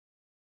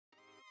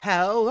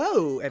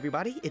Hello,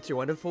 everybody! It's your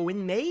Wonderful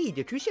Wind Maid,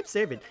 your Cruz Ship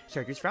Servant,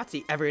 Chartreuse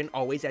Proxy, ever and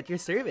always at your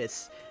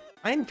service.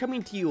 I am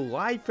coming to you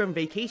live from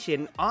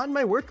vacation on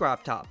my work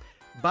laptop,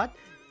 but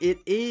it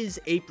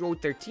is April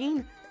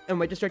 13th, and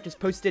my district just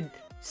posted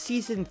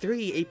Season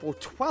 3 April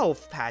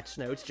 12th patch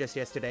notes just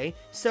yesterday,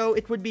 so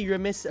it would be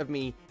remiss of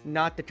me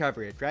not to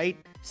cover it, right?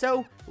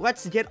 So,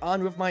 let's get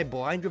on with my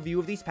blind review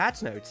of these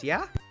patch notes,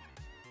 yeah?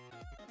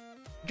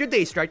 Good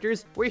day,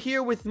 Strikers! We're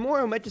here with more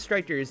Omega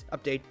Strikers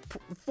Update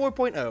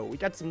 4.0. We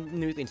got some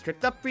new things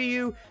tricked up for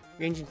you,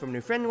 ranging from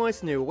new friend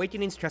lists, new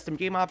awakenings, custom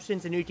game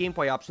options, and new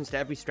gameplay options to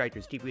every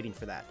Strikers. Keep reading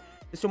for that.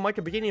 This will mark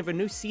the beginning of a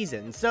new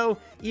season, so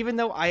even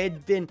though I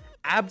had been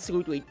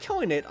absolutely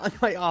killing it on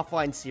my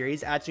offline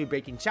series, actually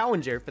breaking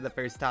Challenger for the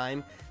first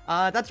time,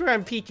 that's where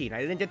I'm peaking.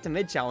 I didn't get to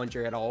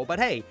mid-Challenger at all, but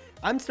hey,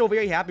 I'm still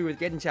very happy with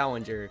getting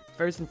Challenger,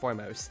 first and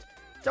foremost.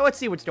 So let's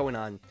see what's going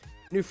on.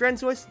 New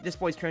friends list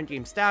displays current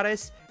game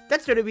status.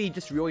 That's going to be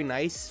just really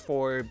nice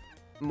for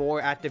more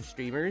active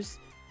streamers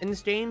in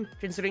this game,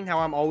 considering how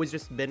I'm always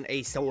just been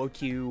a solo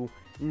queue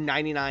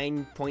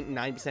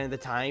 99.9% of the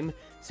time.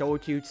 Solo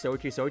queue, solo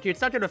queue, solo queue.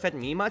 It's not going to affect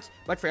me much,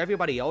 but for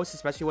everybody else,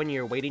 especially when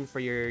you're waiting for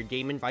your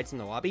game invites in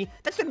the lobby,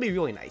 that's going to be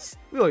really nice.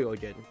 Really, really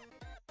good.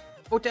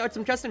 We'll out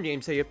some custom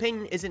games so your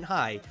ping isn't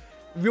high.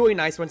 Really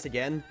nice once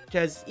again,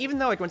 because even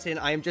though, like, once again,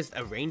 I am just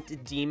a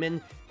ranked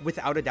demon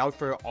without a doubt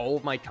for all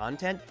of my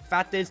content,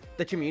 fact is,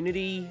 the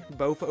community,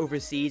 both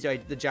overseas,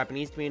 like the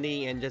Japanese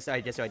community and just,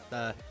 I guess, like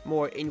the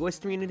more English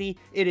community,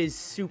 it is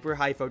super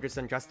high focus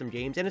on custom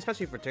games, and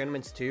especially for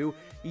tournaments too.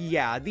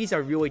 Yeah, these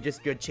are really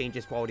just good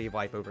changes, quality of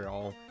life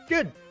overall.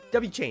 Good!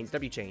 W change,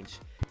 W change.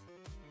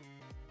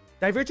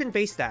 Divergent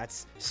base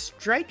stats.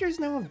 Strikers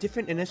now have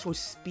different initial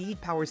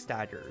speed power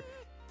stagger.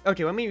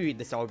 Okay, let me read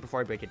this all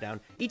before I break it down.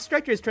 Each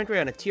striker is currently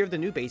on a tier of the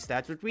new base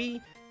stats,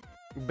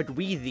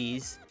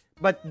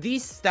 but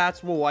these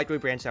stats will likely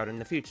branch out in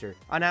the future.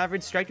 On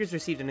average, strikers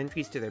received an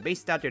increase to their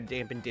base stat to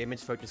dampen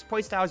damage-focused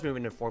playstyles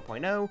moving to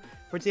 4.0.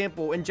 For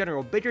example, in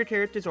general, bigger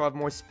characters will have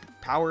more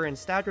power and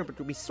stature, but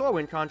will be slower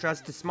in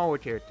contrast to smaller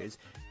characters.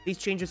 These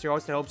changes are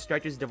also to help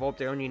strikers develop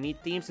their own unique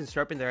themes and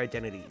sharpen their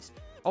identities.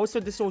 Also,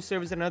 this will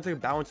serve as another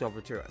balance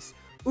over to us.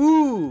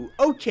 Ooh,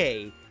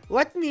 okay.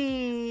 Let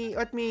me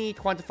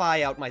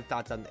quantify out my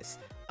thoughts on this.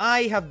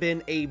 I have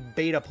been a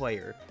beta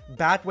player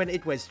back when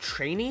it was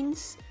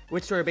trainings,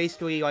 which were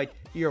basically like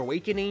your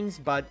awakenings,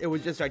 but it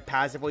was just like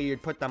passively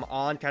you'd put them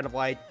on, kind of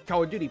like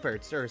Call of Duty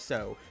perks or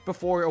so,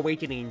 before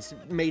awakenings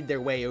made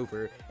their way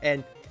over.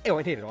 And I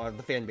hated a lot of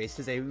the fan base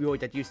because they really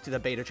got used to the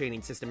beta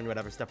training system and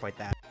whatever stuff like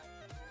that.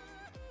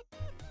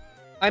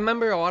 I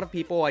remember a lot of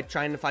people like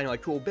trying to find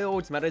like cool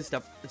builds, meta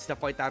stuff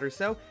like that or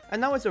so,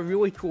 and that was a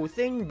really cool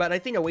thing, but I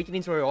think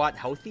Awakenings were a lot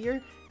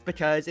healthier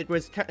because it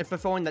was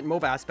fulfilling that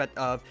MOBA aspect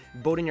of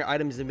building your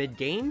items in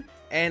mid-game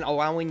and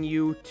allowing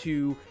you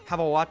to have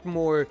a lot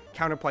more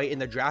counterplay in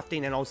the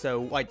drafting and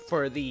also like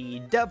for the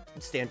dev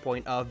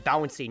standpoint of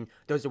balancing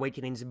those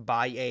Awakenings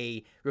by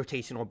a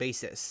rotational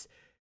basis.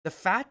 The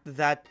fact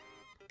that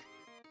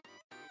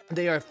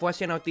they are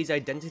fleshing out these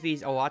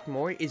identities a lot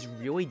more is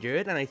really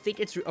good, and I think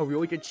it's a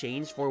really good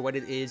change for what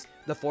it is,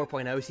 the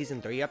 4.0 Season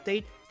 3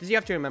 update, because you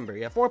have to remember,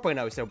 yeah,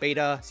 4.0, so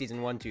beta,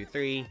 Season 1, 2,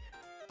 3,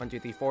 1, 2,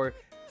 3, 4,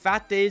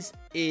 fact is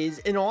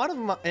in a lot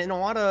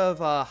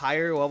of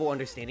higher level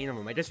understanding of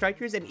Omega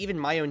Strikers, and even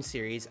my own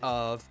series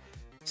of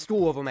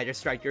School of Omega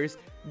Strikers,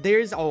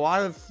 there's a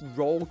lot of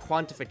role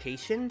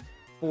quantification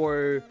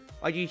for,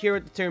 like, you hear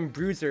the term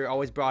bruiser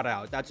always brought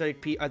out. That's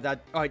like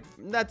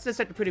that's just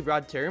like a pretty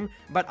broad term,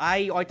 but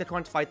I like to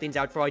quantify things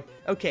out for like,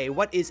 okay,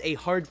 what is a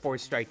hard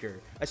force striker?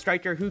 A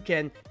striker who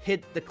can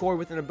hit the core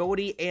with an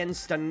ability and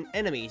stun an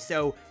enemy.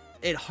 So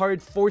it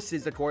hard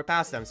forces the core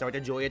past them. So like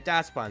a Juliet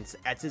dash punch,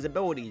 Etz's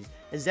abilities,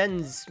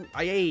 Zen's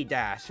IA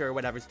dash or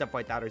whatever stuff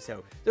like that or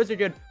so. Those are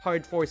good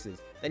hard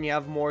forces. Then you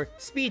have more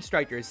speed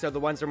strikers, so the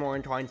ones that are more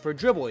inclined for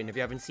dribbling, if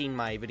you haven't seen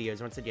my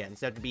videos once again.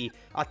 So that would be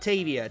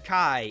Octavia,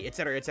 Kai,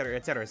 etc, etc,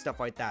 etc, stuff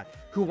like that,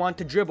 who want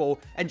to dribble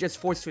and just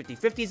force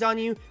 50-50s on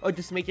you, or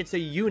just make it so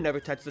you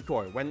never touch the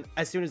core.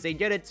 As soon as they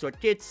get it, so it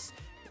gets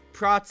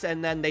prots,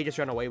 and then they just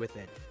run away with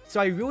it. So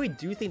I really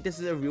do think this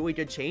is a really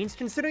good change,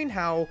 considering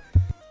how,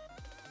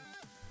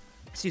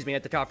 excuse me,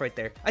 at the top right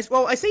there.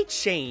 I say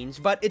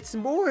change, but it's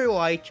more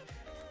like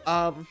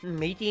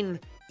making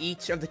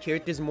each of the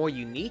characters more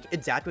unique,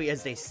 exactly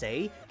as they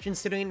say,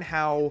 considering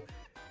how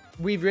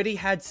we've really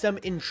had some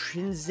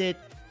intrinsic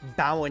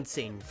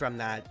balancing from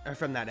that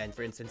end.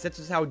 For instance, this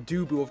is how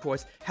Dubu, of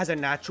course, has a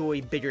naturally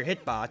bigger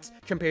hitbox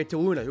compared to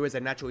Luna, who has a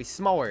naturally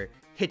smaller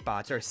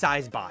hitbox or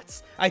size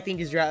bots. I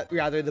think is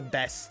rather the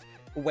best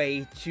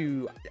way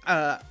to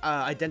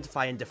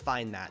identify and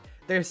define that.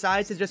 Their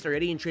size is just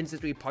already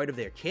intrinsically part of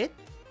their kit,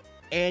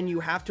 and you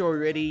have to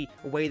already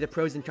weigh the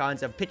pros and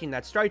cons of picking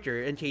that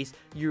striker in case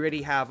you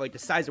already have like the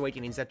size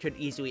awakenings that could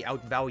easily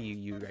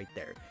outvalue you right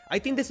there. I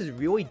think this is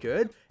really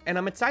good, and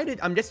I'm excited.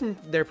 I'm guessing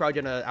they're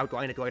probably gonna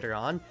outline it later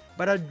on,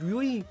 but I'd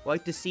really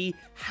like to see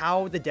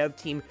how the dev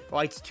team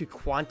likes to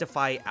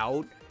quantify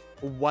out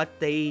what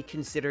they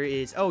consider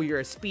is, oh, you're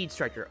a speed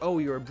striker, oh,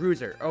 you're a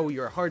bruiser, oh,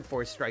 you're a hard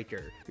force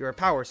striker, you're a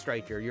power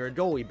striker, you're a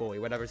goalie boy,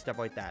 whatever, stuff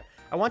like that.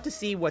 I want to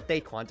see what they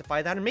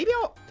quantify that, and maybe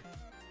I'll...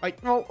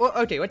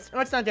 okay, let's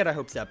not get our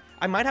hopes up.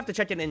 I might have to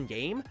check it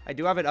in-game. I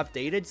do have it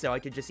updated, so I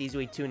could just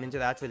easily tune into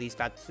that for these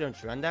fast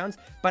rundowns,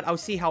 but I'll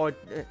see how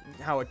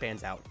it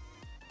pans out.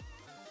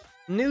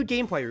 New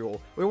gameplay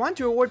rule. We want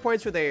to reward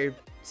players for their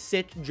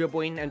sit,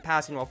 dribbling, and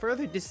passing while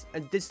further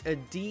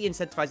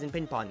de-incentivizing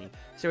ping-ponging,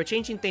 so we're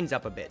changing things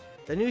up a bit.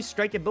 The new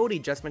strike ability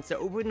adjustments that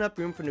open up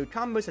room for new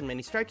combos and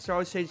many strikes are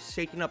also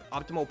shaking up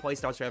optimal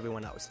playstyles for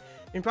everyone else.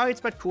 You can probably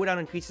expect cooldown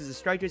increases of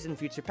strikers in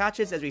future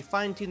patches as we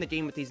fine-tune the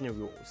game with these new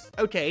rules.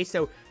 Okay,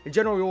 so the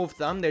general rule of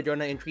thumb, they're going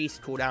to increase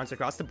cooldowns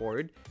across the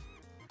board.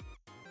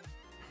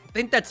 I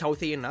think that's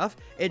healthy enough.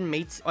 It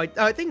makes, like,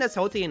 I think that's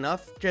healthy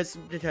enough just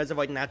because of,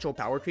 like, natural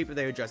power creep if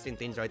they're adjusting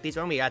things like these.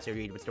 Let me actually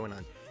read what's going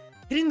on.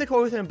 Hitting the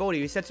core with an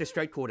ability resets your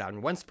strike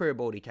cooldown once per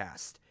ability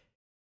cast.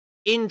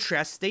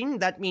 Interesting.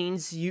 That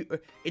means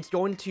it's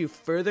going to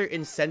further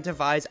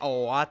incentivize a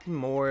lot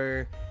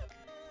more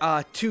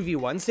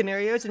 2v1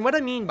 scenarios. And what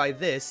I mean by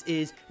this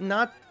is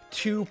not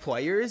 2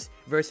 players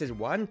versus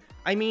 1.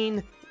 I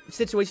mean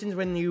situations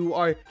when you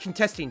are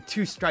contesting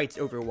 2 strikes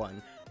over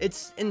 1.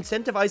 It's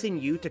incentivizing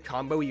you to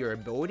combo your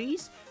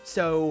abilities.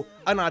 So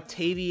an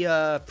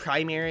Octavia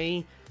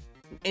primary,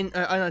 an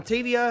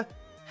Octavia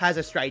has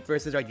a strike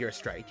versus like your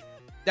strike.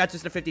 That's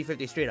just a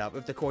 50-50 straight up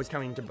if the core's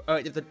coming to,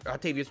 if the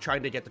Octavia's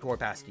trying to get the core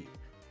past you.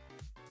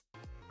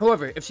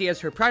 However, if she has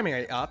her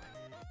primary up,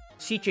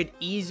 she could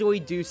easily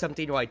do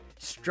something like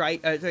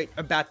strike,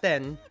 back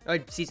then,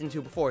 season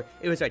 2 before,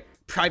 it was like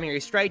primary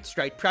strike,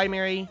 strike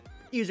primary.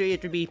 Usually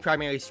it would be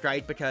primary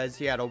strike because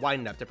she had a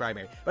wind up to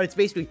primary. But it's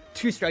basically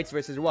 2 strikes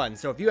versus 1.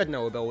 So if you had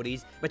no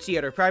abilities, but she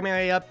had her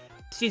primary up,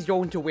 she's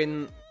going to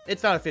win.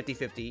 It's not a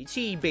 50-50.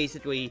 She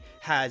basically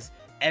has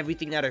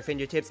everything at her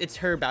fingertips. It's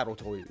her battle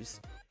to lose.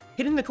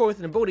 Hitting the core with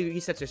an ability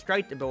resets your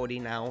strike ability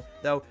now,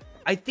 though,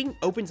 I think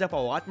opens up a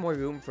lot more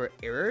room for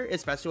error,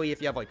 especially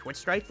if you have like Twitch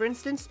Strike, for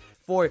instance.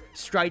 For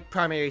strike,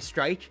 primary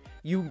strike,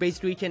 you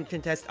basically can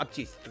contest up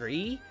to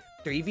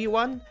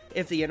 3v1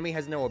 if the enemy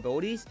has no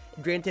abilities,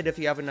 granted if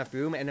you have enough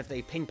room and if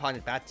they ping-pong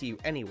it back to you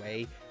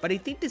anyway. But I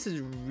think this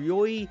is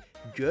really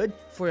good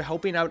for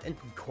helping out in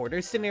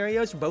corner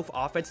scenarios, both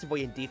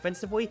offensively and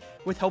defensively,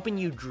 with helping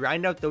you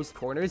grind out those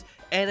corners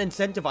and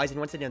incentivizing,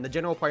 once again, the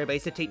general player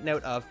base to take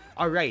note of,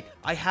 alright,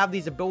 I have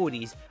these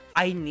abilities,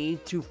 I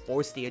need to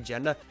force the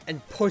agenda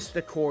and push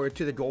the core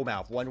to the goal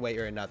mouth one way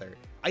or another.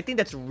 I think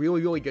that's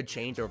really, really good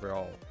change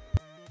overall.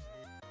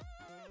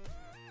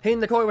 Hitting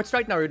the core with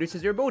strike now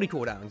reduces your ability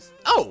cooldowns.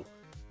 Oh!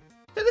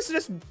 So this is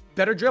just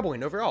better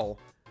dribbling overall.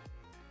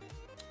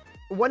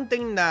 One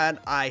thing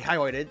that I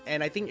highlighted,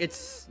 and I think it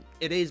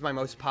is my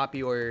most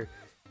popular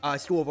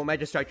School of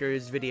Omega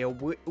Strikers video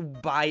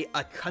by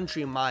a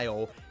country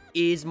mile,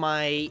 is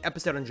my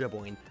episode on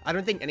dribbling. I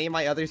don't think any of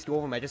my other School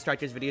of Omega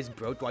Strikers videos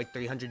broke like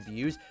 300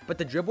 views, but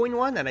the dribbling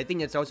one, and I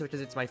think it's also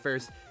because it's my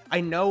first, I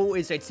know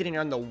is like sitting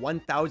around the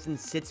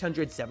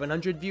 1,600,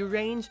 700 view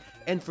range,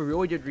 and for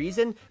really good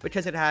reason,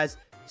 because it has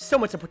so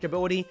much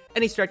applicability.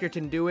 Any striker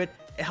can do it.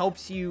 It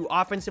helps you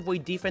offensively,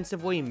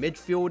 defensively,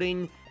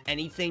 midfielding,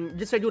 anything.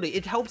 Just like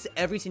it helps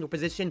every single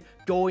position,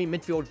 goalie,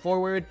 midfield,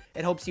 forward.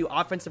 It helps you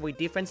offensively,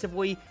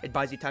 defensively. It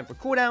buys you time for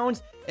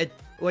cooldowns. It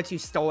lets you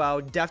stall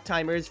out death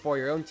timers for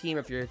your own team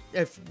if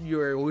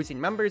you're losing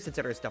members,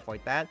 etc. Stuff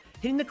like that.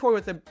 Hitting the core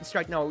with a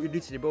strike now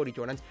reduces ability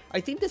cooldowns. I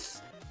think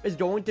this is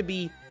going to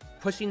be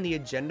pushing the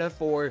agenda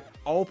for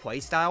all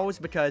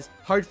playstyles, because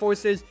hard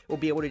forces will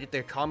be able to get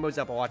their combos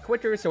up a lot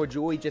quicker, so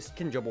Julie just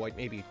can dribble like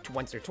maybe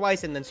once or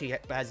twice, and then she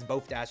has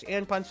both dash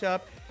and punch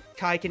up.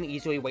 Kai can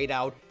easily wait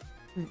out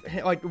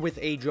like with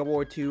a dribble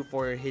or two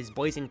for his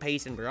blazing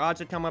pace and barrage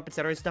to come up,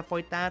 etc. Stuff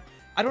like that.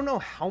 I don't know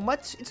how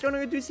much it's going to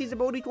reduce his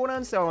ability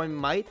cooldowns, so I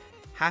might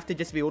have to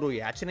just be a little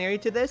reactionary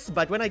to this,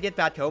 but when I get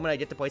back home and I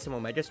get to play some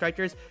Omega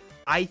Strikers,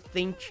 I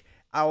think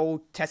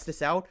I'll test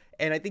this out,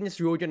 and I think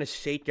it's really going to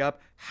shake up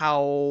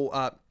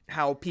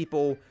how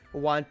people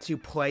want to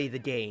play the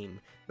game,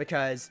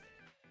 because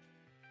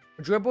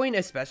dribbling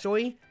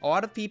especially, a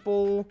lot of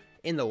people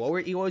in the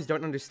lower elos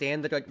don't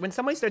understand that, like, when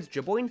somebody starts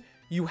dribbling,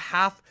 you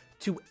have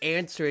to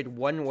answer it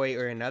one way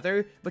or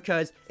another,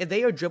 because if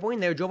they are dribbling,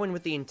 they're dribbling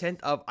with the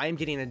intent of, I'm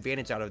getting an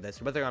advantage out of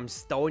this, whether I'm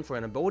stalling for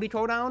an ability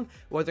cooldown,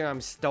 whether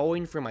I'm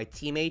stalling for my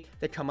teammate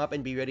to come up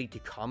and be ready to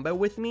combo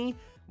with me,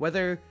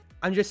 whether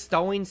I'm just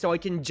stalling so I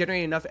can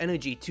generate enough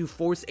energy to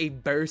force a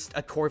burst,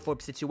 a core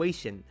flip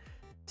situation.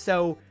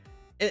 So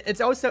it's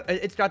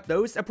got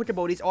those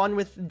applicabilities on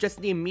with just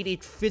the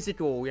immediate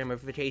physical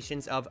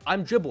ramifications of,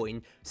 I'm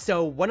dribbling,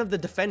 so one of the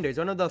defenders,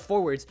 one of the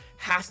forwards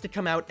has to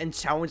come out and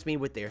challenge me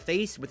with their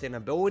face, with an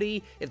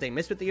ability. If they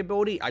miss with the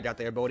ability, I got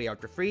their ability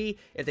out for free.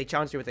 If they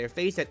challenge me with their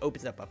face, that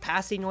opens up a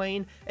passing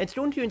lane. And it's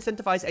going to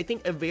incentivize, I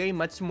think, a very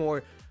much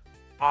more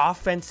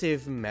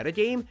offensive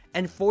metagame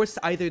and force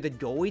either the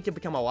goalie to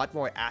become a lot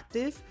more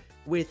active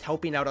with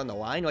helping out on the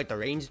line, like the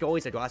ranged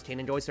goalies, the glass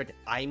cannon goalies, certain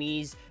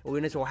IMEs,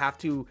 Lunas will have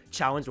to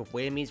challenge with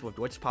whammies, with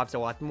which pops a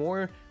lot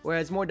more,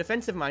 whereas more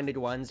defensive-minded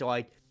ones,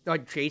 like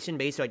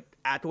creation-based, like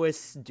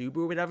Atlas,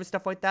 Dubu, whatever,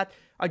 stuff like that,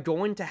 are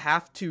going to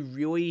have to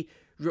really,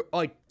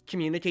 like,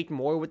 communicate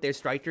more with their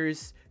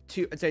strikers,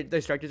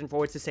 their strikers and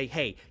forwards to say,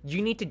 hey,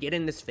 you need to get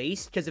in this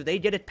phase, because if they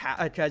get it,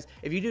 because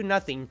if you do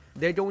nothing,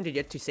 they're going to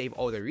get to save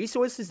all their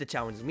resources to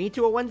challenge me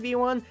to a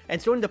 1v1, and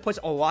it's going to push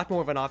a lot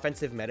more of an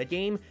offensive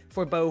metagame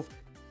for both,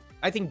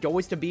 I think,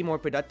 goalies to be more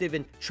productive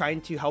in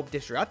trying to help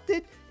disrupt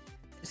it,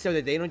 so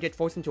that they don't get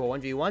forced into a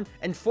 1v1,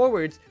 and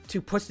forwards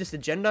to push this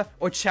agenda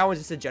or challenge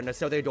this agenda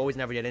so their goalies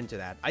never get into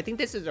that. I think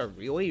this is a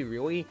really,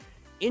 really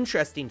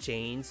interesting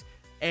change,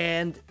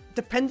 and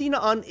depending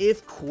on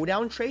if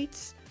cooldown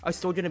traits are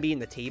still going to be in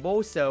the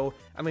table, so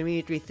I'm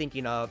immediately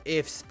thinking of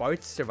if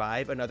Sparks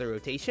survive another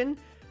rotation,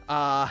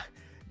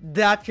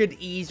 that could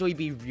easily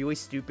be really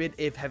stupid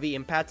if Heavy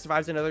Impact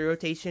survives another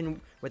rotation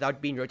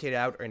without being rotated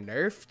out or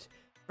nerfed,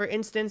 for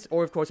instance,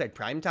 or of course at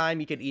Prime Time,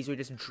 you could easily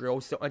just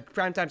drill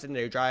Prime Time's in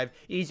their drive,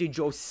 easily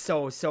drill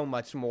so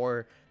much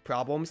more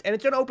problems, and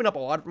it's going to open up a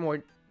lot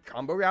more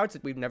combo routes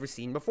that we've never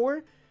seen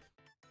before,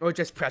 or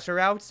just pressure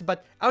routes,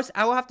 but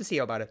I will have to see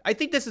about it. I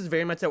think this is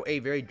very much so a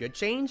very good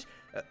change.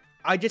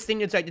 I just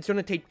think it's like it's going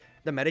to take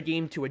the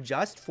metagame to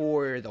adjust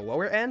for the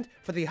lower end.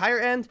 For the higher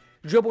end,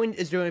 dribbling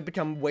is going to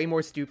become way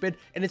more stupid,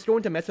 and it's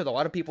going to mess with a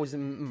lot of people's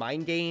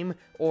mind game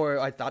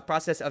or thought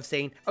process of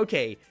saying,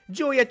 okay,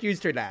 Juliet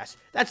used her dash.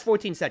 That's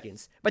 14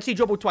 seconds, but she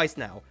dribbled twice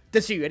now.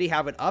 Does she already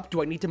have it up?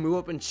 Do I need to move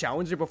up and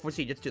challenge her before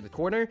she gets to the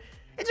corner?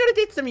 It's going to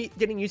take some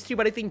getting used to,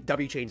 but I think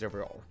W change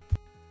overall.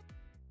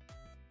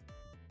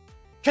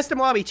 Custom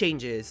lobby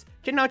changes.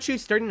 Can now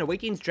choose starting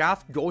Awakenings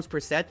draft goals per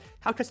set.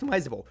 How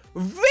customizable?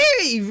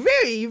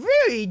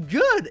 Very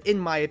good in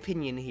my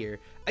opinion here.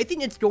 I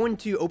think it's going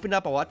to open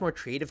up a lot more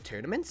creative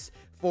tournaments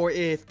for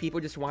if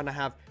people just want to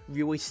have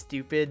really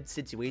stupid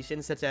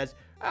situations such as,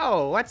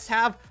 oh, let's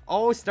have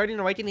all starting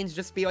Awakenings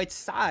just be like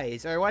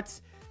size, or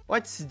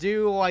let's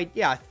do like,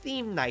 yeah,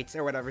 theme nights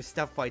or whatever,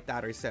 stuff like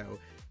that or so.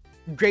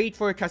 Great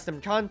for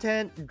custom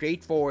content,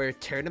 great for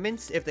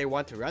tournaments if they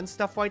want to run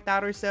stuff like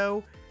that or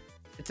so,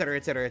 etc,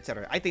 etc,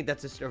 etc. I think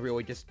that's just a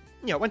really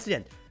once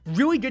again,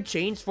 really good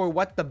change for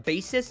what the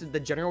basis of the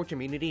general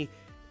community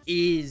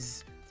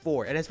is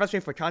for, and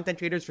especially for content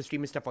creators, for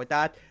streamers, stuff like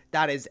that.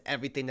 That is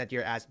everything that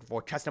you're asking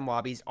for. Custom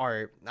lobbies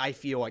are, I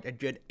feel like, a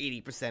good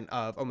 80%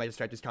 of Omega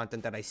Strikers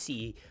content that I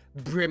see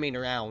brimming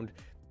around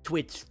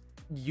Twitch,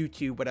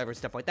 YouTube, whatever,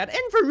 stuff like that,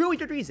 and for really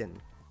good reason.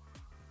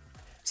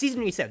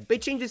 Season reset.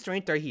 Big changes to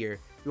ranked are here.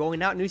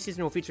 Rolling out, new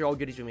season will feature all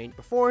goodies we made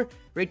before.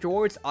 Ranked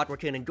rewards, Aqua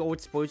Cannon Gold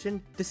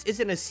Explosion. This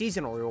isn't a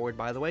seasonal reward,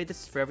 by the way.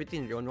 This is for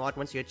everything you'll unlock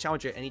once you get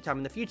Challenger anytime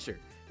in the future.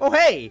 Oh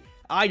hey!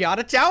 I got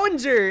a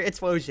Challenger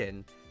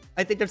Explosion!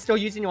 I think they're still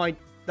using like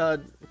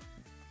the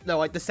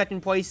second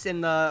place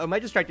in the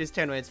Omega Strikers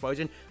tournament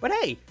Explosion. But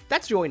hey,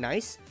 that's really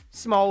nice.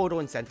 Small little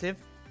incentive.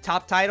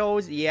 Top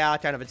titles, yeah, I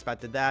kind of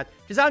expected that.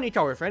 Design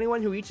color for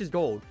anyone who reaches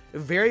gold. A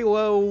very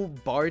low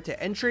bar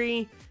to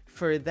entry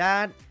for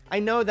that. I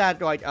know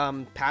that like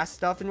past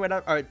stuff and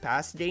whatever, or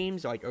past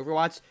games like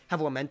Overwatch have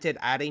lamented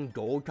adding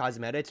gold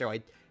cosmetics or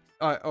like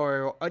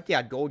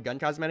yeah, gold gun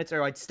cosmetics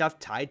or like stuff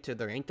tied to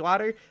the ranked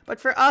ladder. But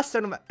for us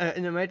in the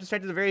Omega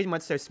Strikers, a very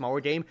much so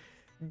smaller game,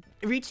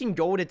 reaching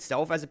gold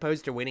itself as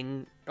opposed to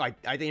winning, like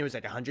I think it was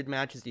like 100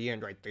 matches a year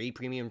and like 3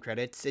 premium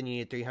credits, and you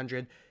need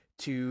 300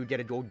 to get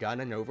a gold gun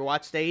in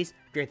Overwatch days.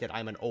 Granted,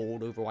 I'm an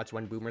old Overwatch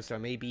 1 boomer, so I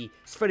may be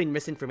spreading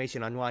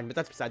misinformation online, but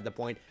that's beside the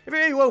point. A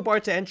very low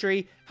bar to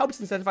entry, helps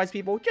incentivize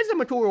people, gives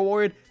them a cool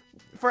reward.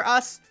 For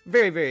us,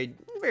 very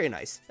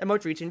nice.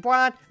 Emote reaching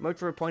plat, emote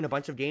for playing a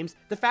bunch of games.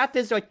 The fact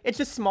is, like, it's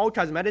just small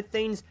cosmetic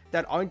things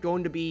that aren't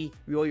going to be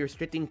really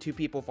restricting to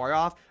people far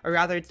off, or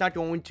rather, it's not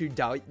going to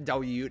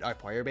dilute our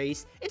player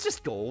base. It's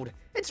just gold.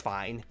 It's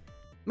fine.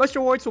 Most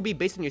rewards will be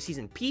based on your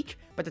season peak,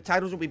 but the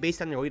titles will be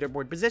based on your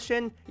leaderboard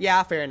position.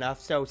 Yeah, fair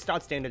enough, so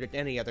start standard with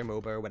any other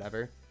MOBA or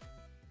whatever.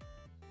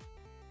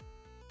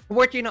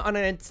 Working on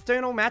an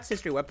external match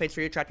history webpage for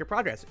your track your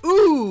progress.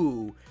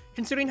 Ooh!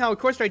 Considering how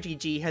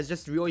CoreStar.gg has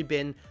just really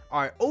been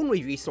our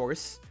only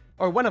resource,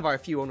 or one of our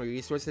few only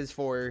resources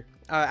for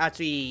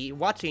actually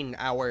watching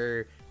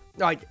our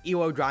like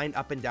ELO grind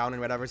up and down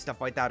and whatever stuff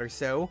like that or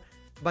so,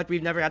 but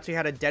we've never actually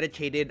had a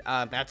dedicated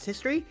match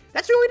history.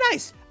 That's really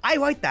nice. I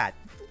like that.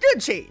 Good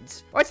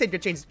change. Or I say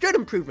good change. Good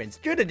improvements.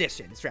 Good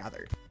additions,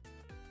 rather.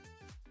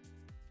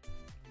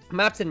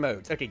 Maps and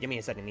modes. Okay, give me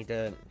a second. I need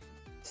to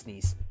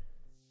sneeze.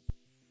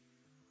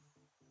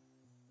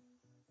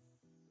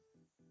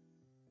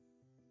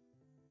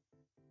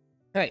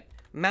 Alright,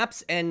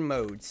 maps and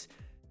modes.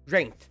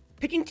 Ranked.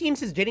 Picking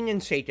teams is getting in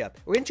shakeup.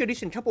 We're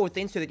introducing a couple of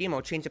things to the game that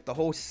will change up the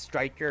whole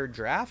striker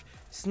draft.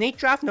 Snake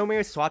draft, no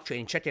mirror swap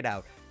trading. Check it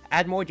out.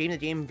 Add more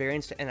game-to-game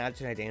variance and add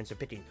to the dynamics of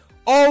picking.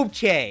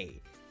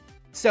 Okay!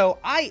 So,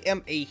 I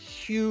am a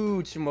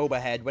huge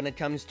MOBA head when it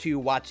comes to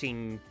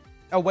watching,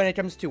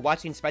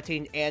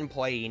 spectating, and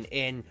playing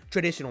in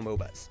traditional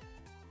MOBAs.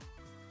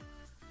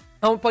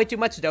 I don't play too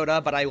much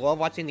Dota, but I love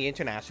watching the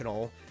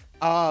International.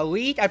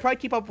 League, I probably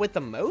keep up with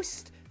the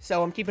most.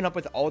 So I'm keeping up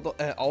with all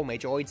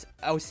Majoroids,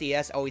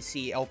 LCS,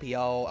 OEC,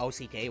 LPL,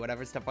 LCK,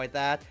 whatever, stuff like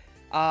that.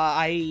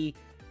 I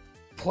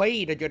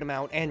played a good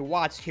amount and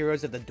watched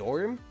Heroes of the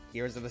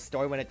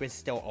Storm when it was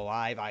still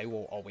alive. I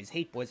will always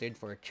hate Blizzard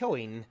for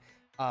killing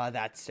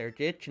that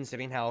circuit,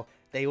 considering how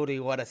they literally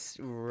let us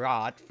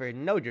rot for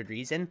no good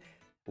reason.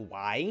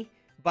 Why?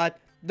 But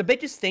the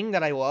biggest thing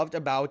that I loved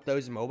about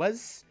those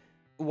MOBAs,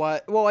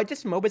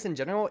 just MOBAs in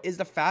general, is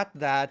the fact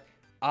that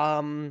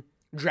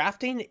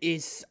drafting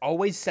is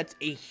always such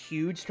a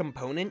huge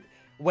component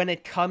when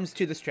it comes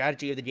to the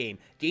strategy of the game.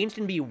 Games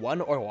can be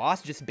won or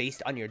lost just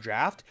based on your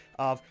draft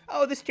of,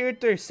 oh, this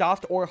character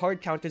soft or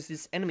hard counters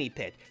this enemy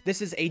pit.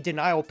 This is a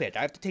denial pit.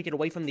 I have to take it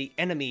away from the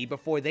enemy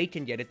before they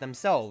can get it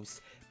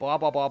themselves. Blah,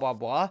 blah, blah, blah,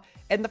 blah.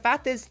 And the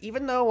fact is,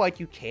 even though, like,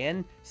 you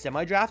can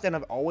semi-draft, and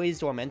I've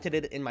always lamented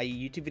it in my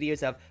YouTube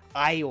videos of,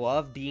 I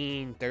love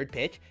being third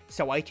pick,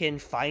 so I can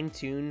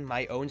fine-tune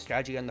my own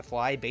strategy on the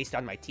fly based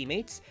on my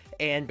teammates,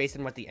 and based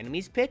on what the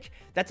enemies pick.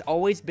 That's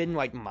always been,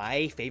 like,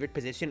 my favorite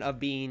position of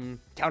being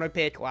counter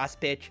pick, last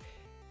pick,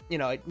 you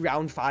know,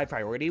 round 5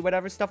 priority,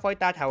 whatever, stuff like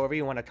that, however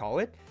you want to call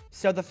it.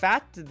 So the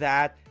fact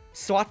that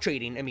slot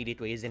trading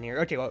immediately is in here.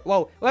 Okay,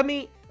 well, let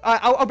me...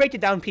 I'll break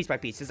it down piece by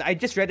piece, because I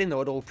just read in the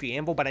little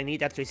preamble, but I need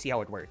to actually see how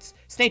it works.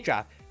 Snake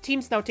draft.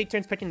 Teams now take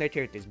turns picking their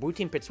characters. Blue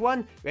team picks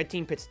 1, red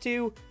team picks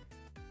 2,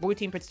 blue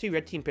team picks 2,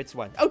 red team picks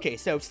 1. Okay,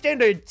 so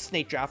standard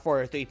snake draft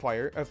for a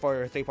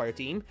three-player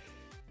team.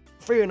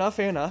 Fair enough,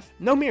 fair enough.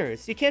 No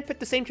mirrors. You can't pick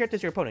the same character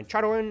as your opponent. Try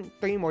to learn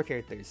 3 more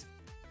characters.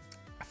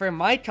 For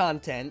my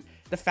content,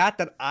 the fact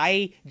that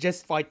I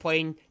just like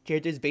playing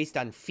characters based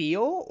on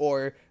feel,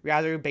 or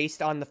rather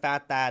based on the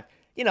fact that,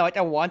 you know, like,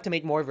 I want to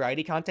make more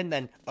variety content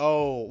than,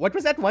 oh, what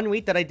was that one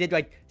week that I did,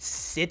 like,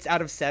 6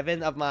 out of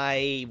 7 of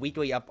my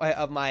daily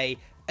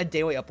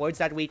uploads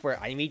that week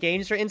were enemy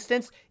games, for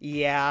instance?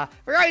 Yeah,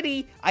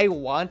 variety. I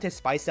want to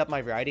spice up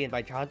my variety in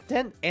my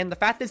content, and the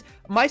fact is,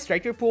 my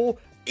striker pool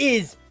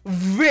is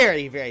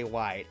very, very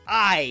wide.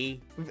 I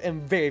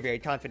am very, very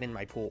confident in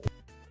my pool.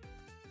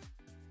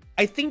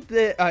 I think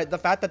that the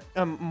fact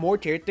that more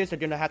characters are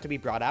going to have to be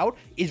brought out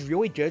is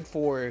really good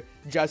for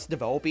just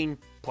developing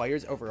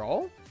players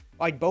overall.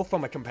 Like, both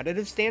from a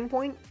competitive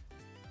standpoint,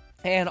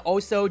 and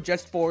also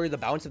just for the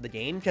balance of the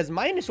game, because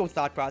my initial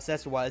thought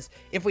process was,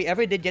 if we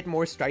ever did get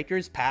more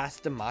strikers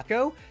past the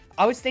Mako,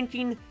 I was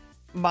thinking,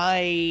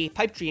 my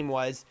pipe dream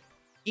was,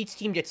 each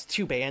team gets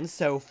 2 bans,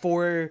 so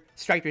 4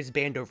 strikers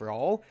banned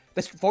overall.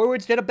 The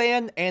forwards did a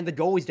ban, and the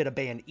goalies did a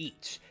ban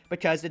each,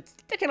 because it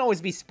can always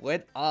be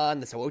split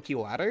on the solo queue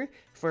ladder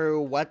for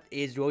what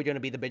is really going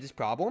to be the biggest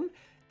problem,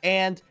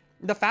 and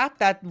the fact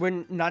that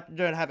we're not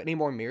going to have any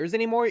more mirrors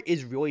anymore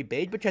is really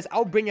big, because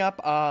I'll bring up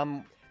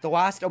the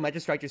last Omega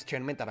Strikers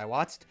tournament that I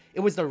watched.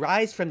 It was the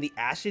Rise from the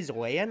Ashes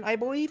LAN, I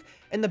believe,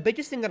 and the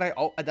biggest thing that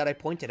I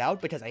pointed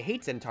out, because I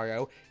hate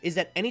Zentaro, is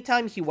that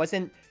anytime he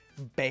wasn't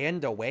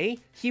banned away,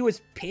 he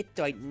was picked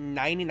like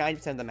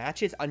 99% of the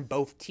matches on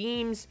both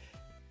teams.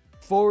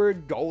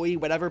 Forward, goalie,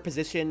 whatever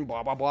position,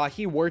 blah, blah, blah.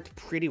 He worked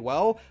pretty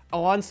well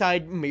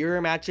alongside mirror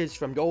matches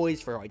from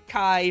goalies for, like,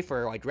 Kai,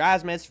 for, like,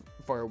 Rasmus,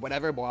 for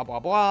whatever, blah, blah,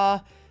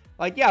 blah.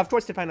 Like, yeah, of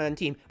course, depending on the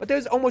team, but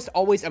there's almost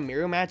always a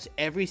mirror match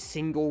every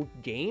single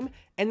game,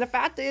 and the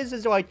fact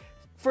is like,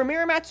 for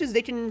mirror matches,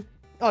 they can,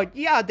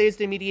 yeah, there's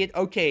the immediate,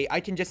 okay,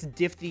 I can just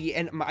diff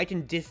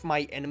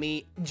my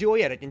enemy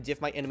Juliet, I can diff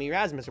my enemy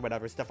Rasmus, or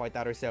whatever, stuff like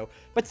that or so.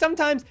 But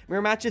sometimes,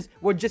 mirror matches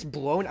were just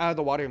blown out of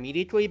the water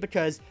immediately,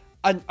 because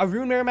a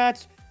rune mirror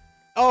match,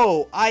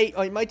 oh,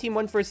 my team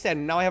won first set,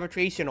 and now I have a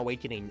Creation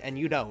Awakening, and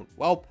you don't.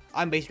 Well,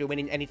 I'm basically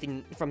winning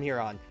anything from here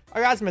on.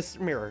 Erasmus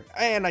mirror,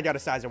 and I got a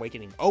Size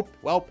Awakening. Oh,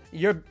 well,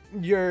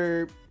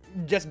 you're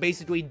just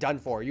basically done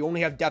for. You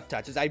only have Death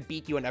Touch, as I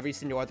beat you on every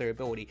single other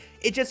ability.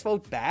 It just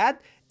felt bad,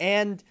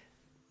 and,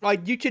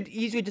 like, you could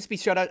easily just be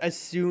shut out as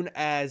soon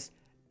as,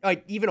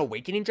 like, even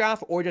Awakening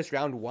draft, or just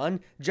round 1,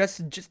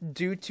 just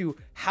due to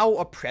how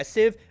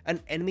oppressive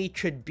an enemy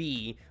could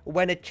be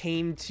when it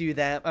came to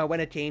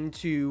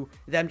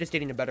them just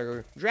getting a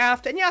better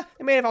draft. And yeah,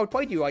 it may have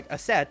outplayed you like a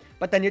set,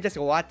 but then you're just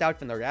locked out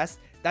from the rest.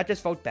 That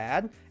just felt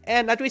bad.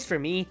 And at least for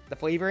me, the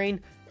flavoring,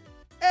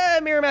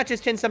 mirror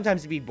matches tend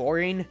sometimes to be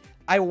boring.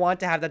 I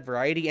want to have that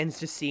variety, and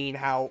just seeing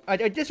how,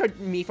 just for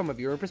me from a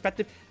viewer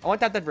perspective, I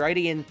want to have that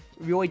variety and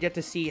really get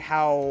to see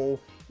how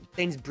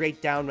things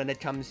break down when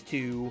it comes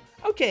to,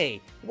 okay,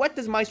 what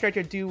does my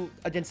striker do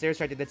against their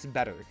striker that's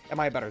better? Am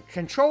I a better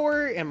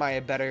controller? Am I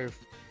a better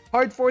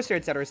hard forcer,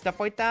 etc., stuff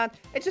like that?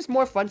 It's just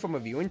more fun from a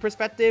viewing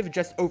perspective,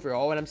 just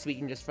overall, and I'm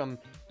speaking just from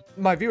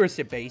my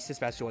viewership base,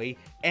 especially,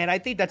 and I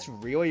think that's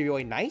really,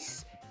 really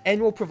nice,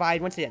 and will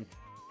provide, once again,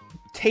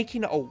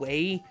 taking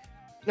away,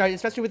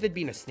 especially with it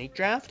being a snake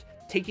draft,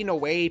 taking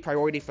away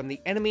priority from the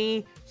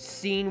enemy,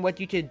 seeing what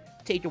you could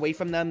take away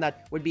from them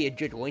that would be a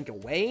good link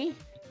away,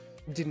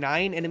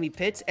 denying enemy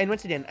pits, and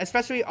once again,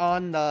 especially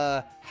on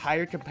the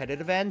higher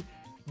competitive end,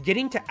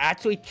 getting to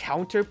actually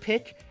counter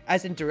pick,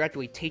 as in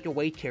directly take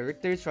away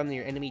characters from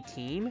your enemy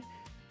team,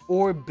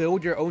 or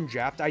build your own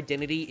draft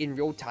identity in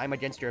real time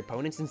against your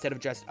opponents, instead of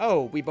just,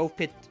 oh, we both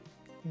picked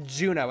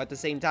Juno at the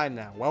same time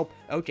now. Well,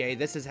 okay,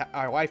 this is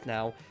our life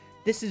now.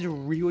 This is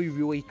really,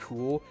 really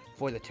cool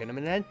for the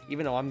tournament end,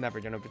 even though I'm never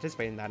going to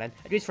participate in that end.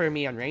 At least for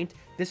me on ranked,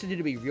 this is going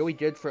to be really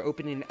good for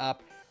opening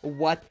up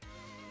what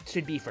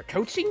should be for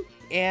coaching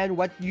and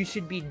what you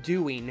should be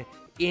doing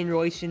in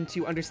relation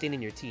to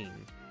understanding your team.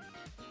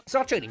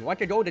 Start trading.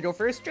 Want your goal to go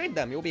first? Trade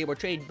them. You'll be able to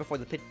trade before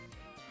the pit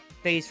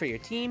phase for your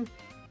team.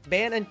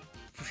 Ban and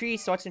free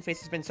slots and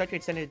faces been such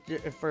extended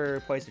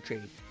for players to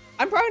trade.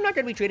 I'm probably not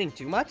going to be trading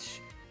too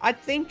much. I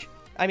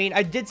mean,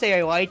 I did say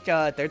I like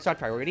third slot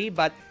priority,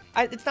 but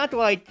it's not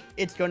like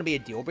it's going to be a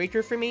deal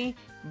breaker for me.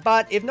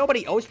 But if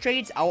nobody else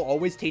trades, I'll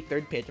always take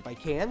third pitch if I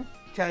can.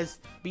 Because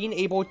being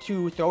able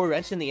to throw a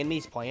wrench in the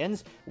enemy's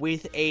plans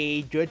with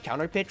a good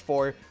counter pitch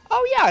for,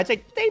 oh yeah, it's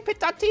like they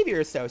picked Octavia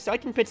or so I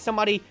can pitch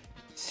somebody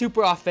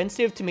super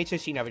offensive to make sure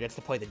she never gets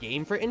to play the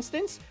game, for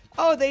instance.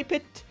 Oh, they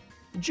picked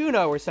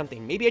Juno or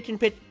something. Maybe I can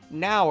pick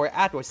Now or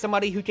Atlas,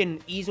 somebody who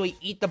can easily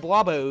eat the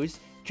Blobos,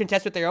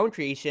 contest with their own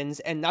creations,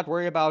 and not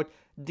worry about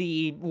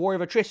the war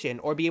of attrition,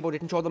 or be able to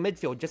control the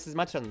midfield just as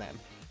much on them.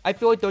 I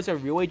feel like those are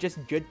really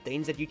just good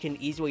things that you can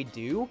easily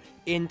do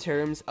in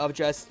terms of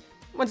just,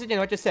 once again,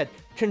 like I just said,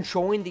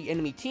 controlling the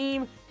enemy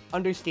team,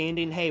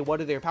 understanding, hey,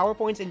 what are their power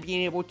points, and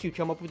being able to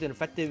come up with an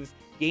effective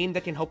game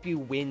that can help you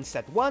win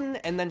set 1,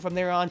 and then from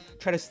there on,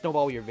 try to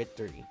snowball your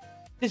victory.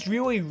 It's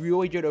really,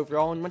 really good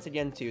overall, and once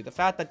again, too, the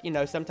fact that, you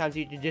know, sometimes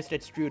you just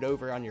get screwed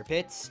over on your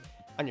pit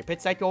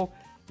cycle,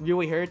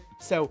 really hurt,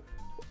 so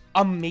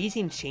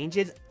amazing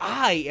changes.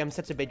 I am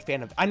such a big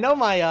fan of. I know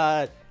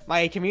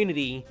my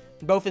community,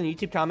 both in the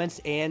YouTube comments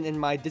and in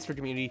my Discord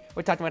community,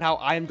 were talking about how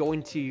I am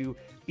going to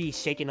be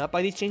shaken up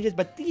by these changes,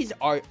 but these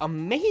are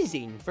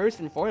amazing first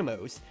and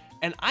foremost,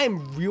 and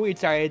I'm really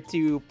excited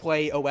to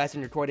play OS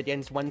and record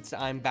again once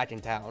I'm back in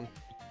town.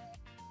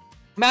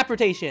 Map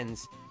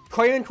rotations: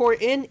 Clarion Core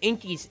in,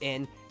 Inky's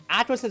in,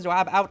 Atlas's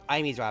lab out,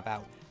 Imi's lab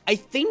out. I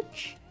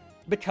think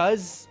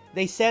because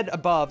they said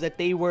above that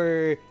they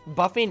were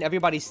buffing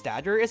everybody's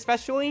stagger,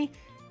 especially,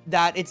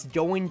 that it's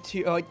going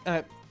to,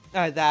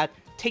 that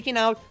taking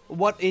out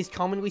what is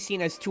commonly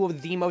seen as two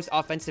of the most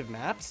offensive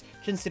maps,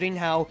 considering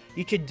how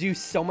you could do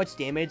so much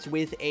damage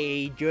with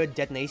a good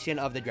detonation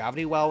of the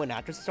gravity well in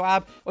Atlas'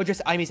 lab, or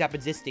just Imi's app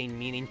existing,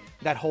 meaning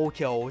that whole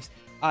kills,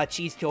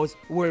 cheese kills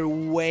were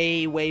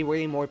way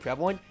more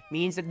prevalent,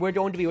 means that we're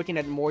going to be looking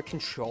at more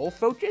control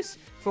focus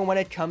for when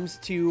it comes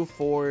to,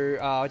 for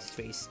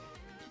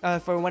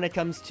when it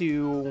comes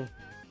to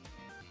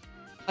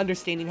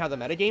understanding how the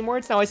metagame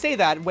works. Now, I say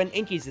that when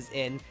Inky's is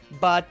in,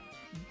 but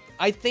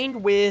I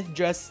think with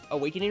just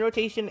Awakening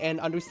rotation and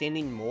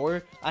understanding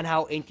more on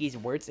how Inky's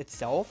works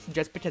itself,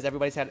 just because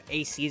everybody's had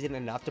a season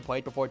enough to play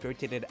it before it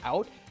rotated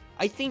out,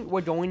 I think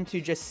we're going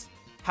to just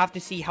have to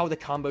see how the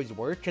combos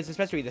work, because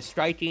especially the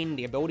striking,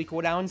 the ability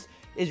cooldowns,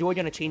 is really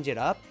going to change it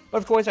up. But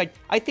of course,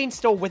 I think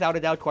still, without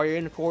a doubt,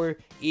 Clarion Core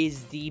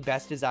is the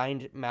best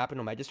designed map in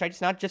Omega Strikes,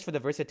 not just for the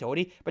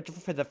versatility, but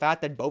for the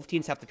fact that both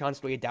teams have to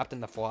constantly adapt on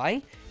the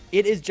fly.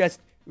 It is just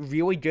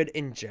really good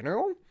in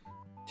general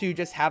to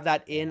just have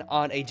that in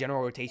on a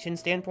general rotation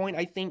standpoint.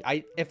 I think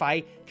if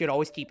I could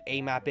always keep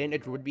a map in,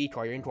 it would be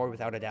Clarion Core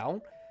without a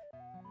doubt.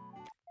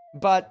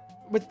 But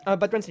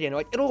once again,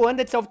 like, it'll lend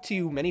itself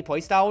to many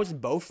playstyles,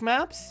 both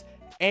maps,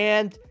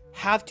 and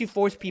have to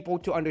force people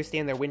to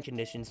understand their win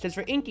conditions. Because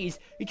for Inky's,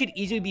 you could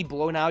easily be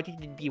blown out, you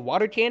could be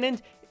water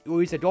cannoned,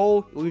 lose a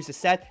goal, lose a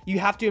set. You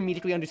have to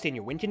immediately understand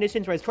your win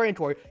conditions, whereas Clarion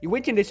Core, your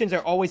win conditions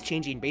are always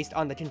changing based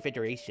on the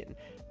configuration.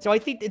 So I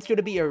think it's going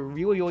to be a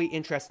really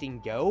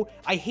interesting go.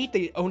 I hate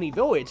the Oni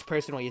Village,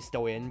 personally, is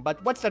still in,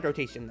 but what's that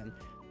rotation then?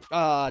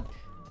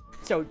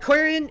 So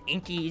Clarion,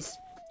 Inky's,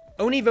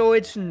 Oni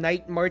Village,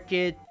 Night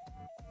Market,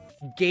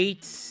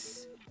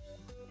 Gates,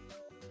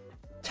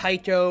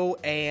 Taiko,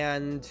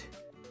 and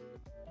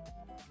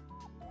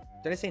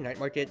did I say Night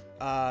Market?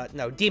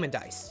 No, Demon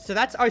Dice. So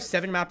that's our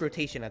 7-map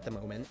rotation at the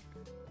moment.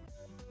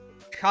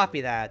 Copy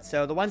that.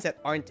 So the ones that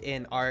aren't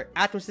in are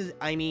Atlas's,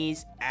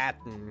 Imi's,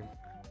 Atten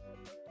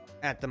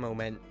at the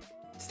moment.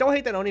 Still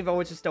hate that Oni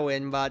Village is still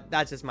in, but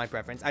that's just my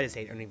preference. I just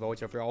hate Oni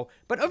Village overall.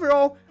 But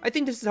overall, I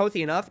think this is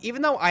healthy enough.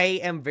 Even though I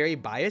am very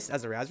biased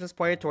as a Rasmus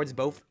player towards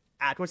both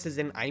Atlas's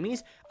and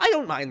Imi's, I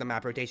don't mind the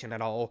map rotation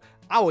at all.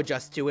 I'll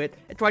adjust to it.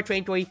 And quite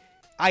frankly,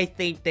 I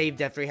think they've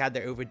definitely had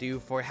their overdue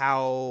for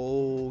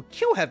how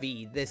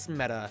kill-heavy this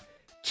meta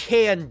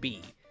can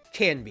be.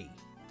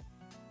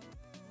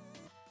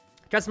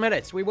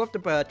 Cosmetics. We whipped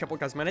up a couple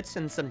cosmetics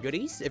and some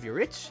goodies, if you're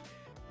rich.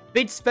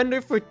 Big spender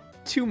for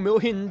 2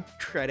 million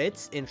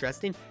credits.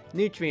 Interesting.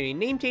 New community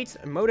name dates,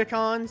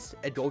 emoticons,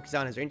 a gold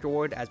Kazan as rank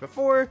reward as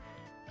before.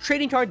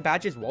 Trading card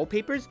badges,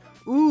 wallpapers.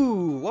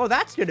 Ooh, well,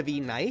 that's gonna be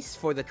nice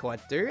for the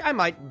collector. I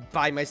might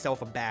buy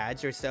myself a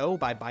badge or so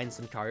by buying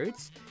some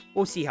cards.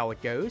 We'll see how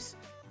it goes.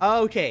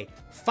 Okay,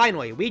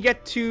 finally, we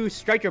get to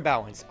striker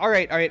balance.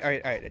 Alright.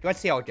 Let's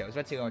see how it goes.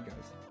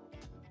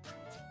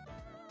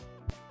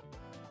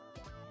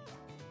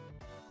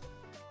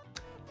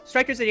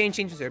 Strikers again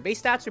changes their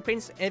base stats,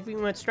 replaces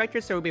everyone with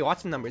strikers, so we'll be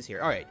lots of numbers here.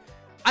 Alright.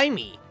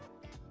 Imi.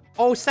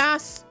 All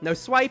sass, no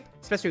swipe,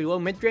 especially low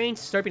mid-range,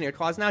 Serpent your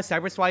claws now,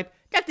 cyber swipe,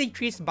 got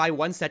decreased by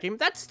 1 second,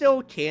 that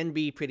still can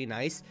be pretty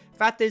nice.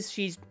 Fact is,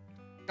 she's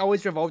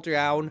always revolved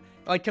around,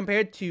 like,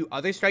 compared to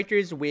other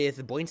strikers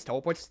with Blaine's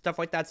teleports, stuff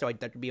like that, so like,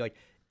 that would be like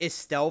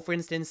Estelle, for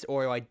instance,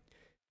 or like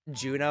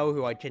Juno,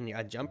 who can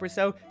jump or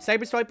so.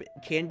 Cyber Swipe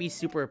can be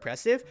super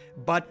oppressive,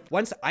 but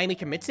once Aimee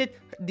commits it,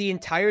 the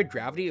entire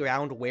gravity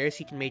around where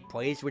she can make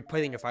plays with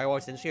putting a firewall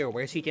essentially, or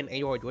where she can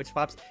AOR glitch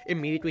pops,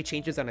 immediately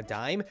changes on a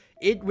dime.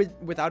 It,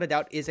 without a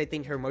doubt, is, I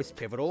think, her most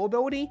pivotal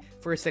ability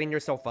for setting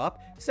herself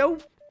up. So,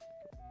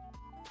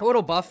 a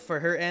little buff for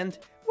her end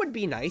would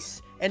be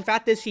nice. And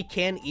fact is, she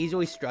can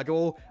easily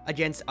struggle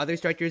against other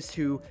strikers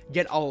who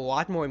get a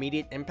lot more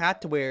immediate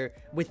impact where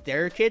with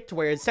their kit,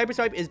 whereas Cyber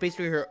Swipe is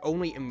basically her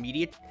only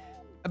immediate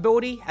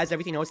ability, as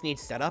everything else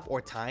needs setup or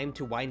time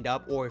to wind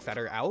up or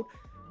feather out.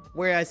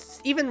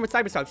 Whereas even with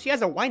Cyber Swipe, she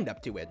has a wind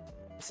up to it.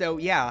 So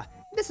yeah,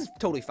 this is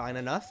totally fine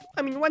enough.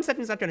 I mean, 1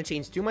 second's not going to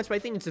change too much, but I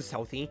think it's just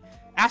healthy.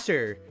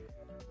 Asher,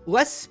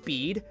 less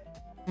speed,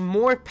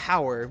 more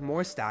power,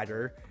 more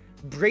stagger,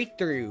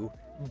 breakthrough,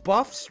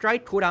 buff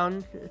strike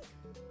cooldown,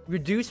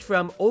 reduced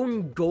from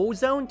own goal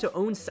zone to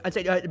own,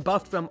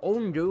 buffed from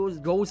own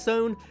goal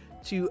zone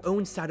to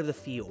own side of the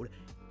field.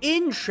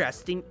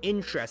 Interesting.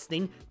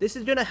 This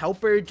is gonna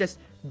help her just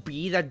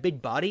be that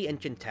big body and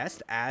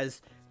contest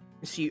as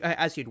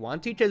you'd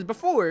want to. Because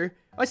before,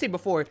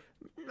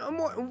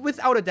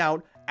 without a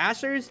doubt,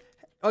 Asher's,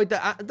 or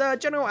the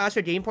general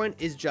Asher game point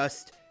is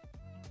just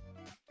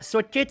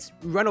switch kits,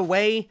 run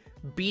away,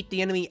 beat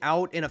the enemy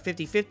out in a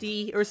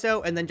 50-50 or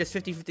so, and then just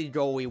 50-50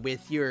 goalie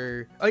with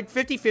your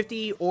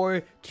 50-50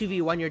 or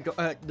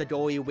 2v1 the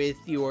goalie with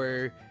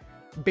your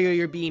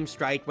barrier beam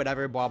strike,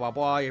 whatever, blah blah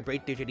blah. Your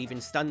breakthrough should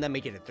even stun them,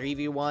 make it a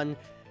 3v1.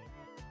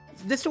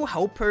 This will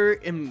help her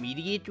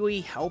immediately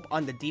help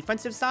on the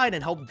defensive side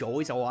and help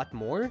goalies a lot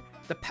more.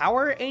 The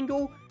power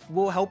angle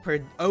will help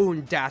her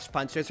own dash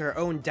punches, her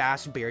own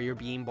dash barrier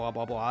beam, blah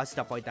blah blah,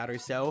 stuff like that or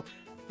so.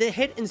 The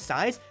hit and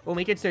size will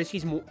make it so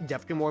she's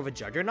definitely more of a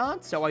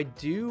juggernaut, so I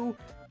do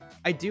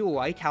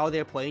like how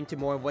they're playing to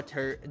more of what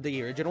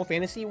the original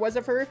fantasy was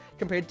of her,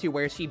 compared to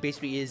where she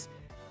basically is.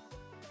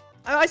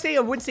 I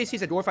wouldn't say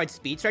she's a glorified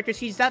speed striker,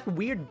 she's that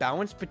weird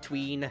balance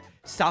between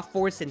soft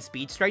force and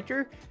speed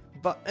striker,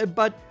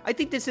 but I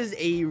think this is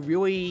a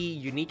really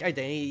unique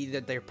identity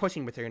that they're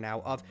pushing with her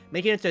now, of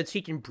making it so that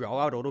she can brawl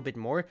out a little bit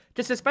more,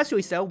 just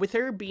especially so with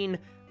her being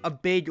a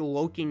big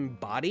looking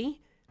body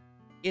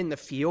in the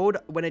field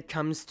when it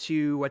comes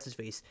to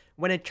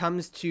when it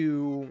comes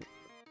to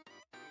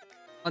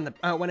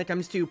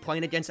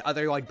playing against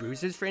other like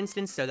bruisers, for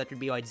instance. So that could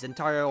be like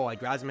Zentaro or like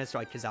Rasmus or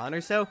like Kazan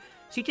or so.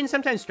 She can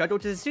sometimes struggle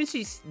because as soon as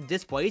she's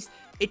displaced,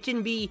 it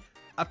can be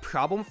a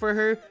problem for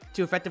her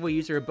to effectively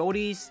use her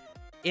abilities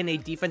in a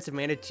defensive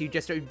manner to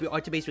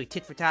basically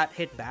tit for tat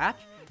hit back.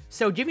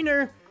 So giving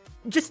her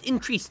just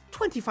increased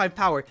 25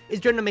 power is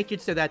going to make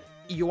it so that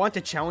you want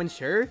to challenge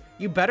her,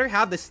 you better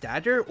have the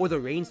stagger or the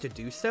range to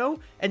do so,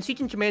 and she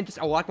can command just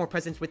a lot more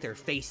presence with her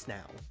face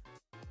now.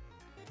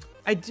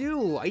 I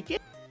do like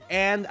it,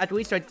 and at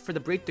least for the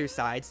breakthrough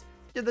sides,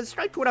 the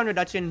strike cooldown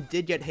reduction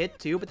did get hit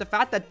too, but the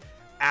fact that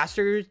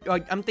Asher,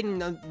 like, I'm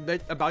thinking a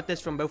bit about this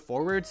from both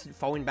forwards,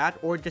 falling back,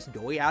 or just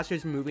goalie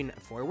Ashers moving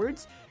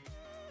forwards,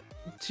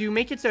 to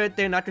make it so that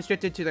they're not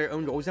restricted to their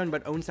own goal zone,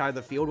 but own side of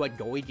the field, like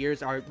goalie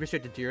gears are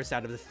restricted to your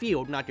side of the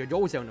field, not your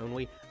goal zone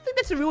only. I think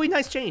that's a really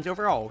nice change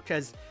overall,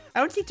 because I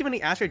don't see too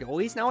many Asher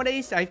goalies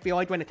nowadays. I feel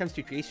like when it comes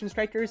to creation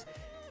strikers,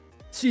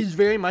 she's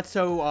very much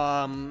so,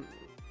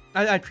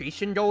 a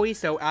creation goalie,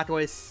 so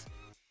Atlas,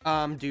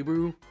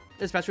 Dubu,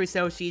 especially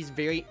so, she's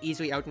very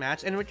easily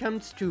outmatched. And when it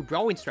comes to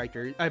brawling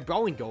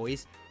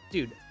goalies,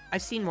 dude,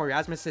 I've seen more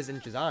Rasmuses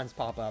and Kazans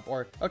pop up,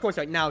 or, of course,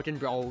 right now it can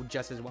brawl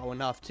just as well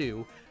enough,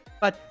 too.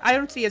 But I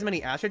don't see as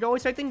many Asher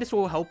goalies, so I think this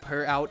will help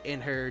her out in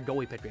her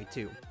goalie pick rate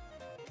too.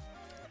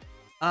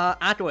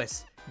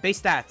 Atlas, base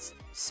stats,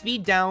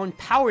 speed down,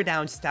 power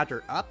down,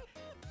 stagger up.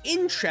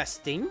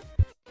 Interesting.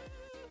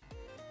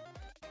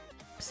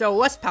 So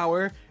less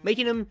power,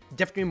 making him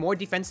definitely more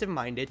defensive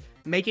minded,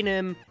 making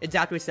him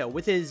exactly so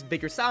with his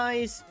bigger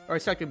size, or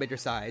slightly bigger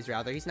size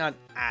rather. He's not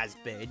as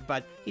big,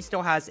 but he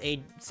still has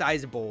a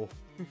sizable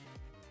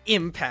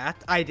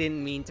impact. I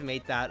didn't mean to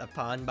make that a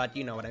pun, but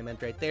you know what I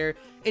meant right there.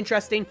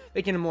 Interesting,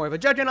 making him more of a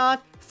juggernaut,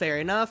 fair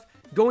enough.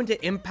 Going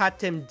to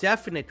impact him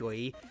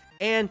definitely.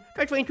 And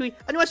quite frankly,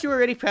 unless you were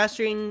already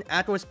pressuring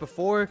Atlas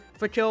before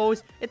for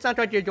kills, it's not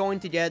like you're going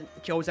to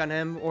get kills on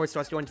him or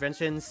celestial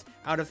interventions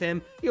out of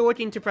him. You're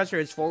looking to pressure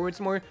his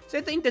forwards more, so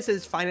I think this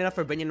is fine enough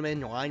for bringing him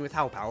in line with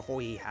how powerful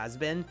he has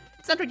been.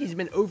 It's not like he's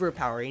been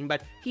overpowering,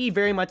 but he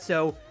very much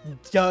so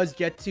does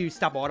get to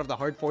stop a lot of the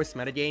hard force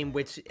metagame,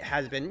 which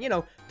has been, you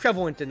know,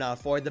 prevalent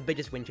enough for the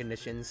biggest win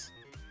conditions.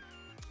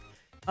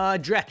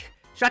 Drek.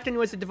 Shotgun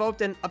was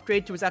developed and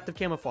upgraded to his active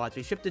camouflage.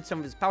 He shifted some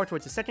of his power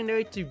towards the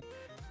secondary to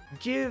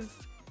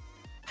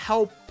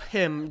help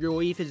him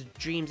relieve his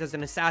dreams as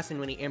an assassin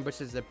when he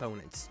ambushes his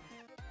opponents.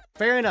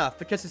 Fair enough,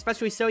 because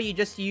especially so you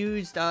just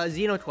used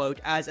Xenocloak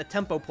as a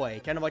tempo play,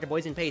 kind of like a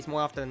poison pace more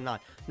often than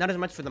not. Not as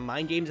much for the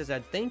mind games as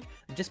I'd think,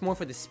 just more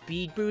for the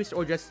speed boost,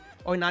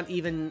 or not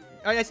even,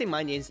 I say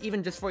mind games,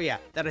 even just for, yeah,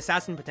 that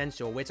assassin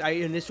potential, which I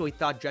initially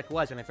thought Jet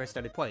was when I first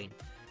started playing.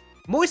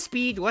 More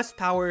speed, less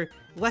power,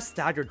 less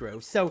stagger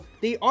growth. So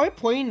they are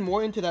playing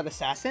more into that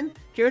assassin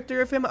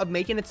character of him, of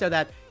making it so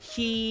that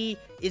he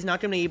is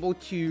not going to be able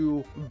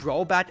to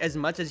brawl back as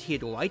much as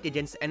he'd like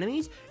against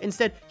enemies.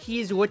 Instead, he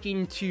is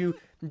looking to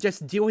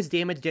just deal his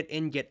damage, get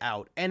in, get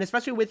out. And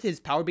especially with his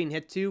power being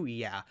hit too,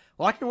 yeah.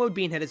 Lock and load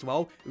being hit as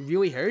well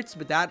really hurts,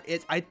 but that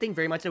is, I think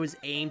very much it was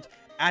aimed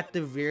at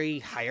the very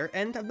higher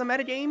end of the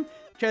metagame.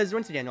 Because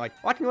once again, like,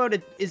 lock and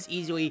load is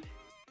easily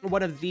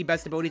one of the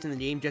best abilities in the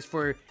game, just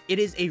for it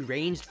is a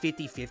ranged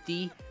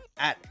 50-50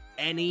 at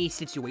any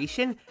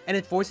situation, and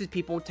it forces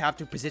people to have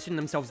to position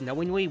themselves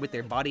knowingly with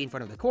their body in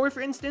front of the core, for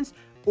instance,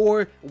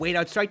 or wait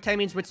out strike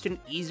timings, which can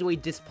easily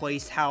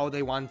displace how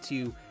they want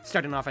to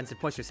start an offensive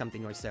push or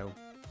something or so.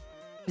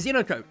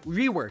 Xenocloak,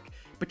 rework.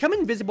 Become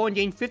invisible and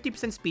gain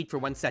 50% speed for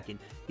 1 second.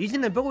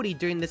 Using the ability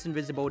during this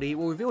invisibility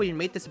will reveal and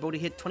make this ability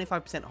hit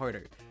 25%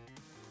 harder.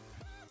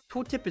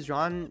 Tooltip is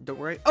wrong, don't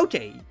worry.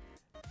 Okay,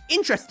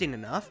 interesting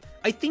enough.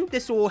 I think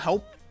this will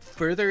help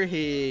further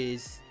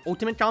his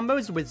ultimate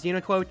combos with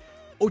Xenocloak,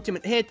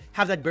 ultimate hit,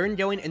 have that burn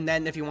going, and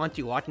then if you want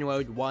to lock and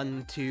load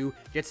 1, 2,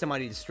 get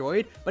somebody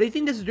destroyed. But I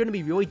think this is going to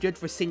be really good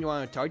for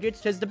singular targets,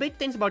 because the big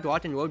things about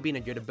lock and load being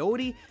a good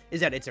ability is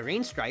that it's a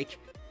ranged strike,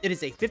 it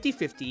is a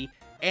 50-50,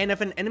 and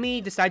if an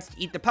enemy decides to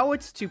eat the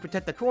pellets to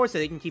protect the core so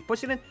they can keep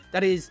pushing it,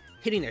 that is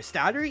hitting their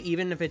stagger,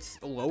 even if it's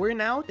lower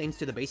now, thanks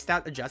to the base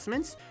stat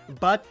adjustments.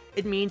 But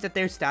it means that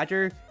their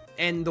stagger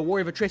and the war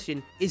of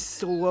attrition is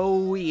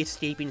slowly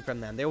escaping from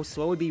them. They will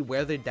slowly be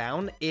weathered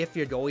down if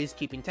your goalie is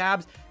keeping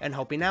tabs and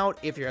helping out,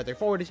 if your other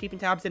forward is keeping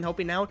tabs and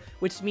helping out,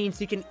 which means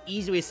you can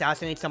easily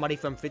assassinate somebody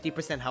from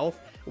 50% health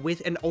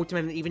with an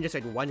ultimate and even just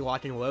like 1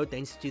 lock and load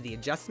thanks to the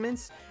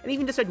adjustments, and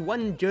even just like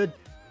 1 good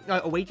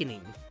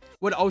awakening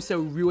would also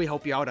really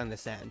help you out on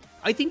this end.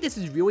 I think this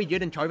is really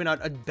good in carving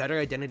out a better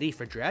identity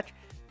for Drek,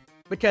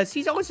 because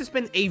he's always just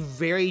been a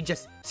very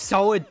just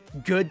solid,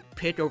 good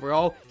pick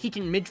overall. He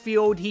can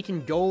midfield, he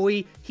can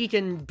goalie, he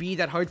can be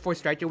that hardcore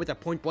striker with a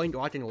point-blank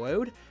lock and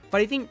load,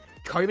 but I think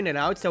carving it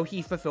out so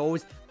he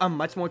fulfills a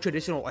much more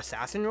traditional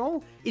assassin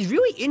role is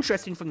really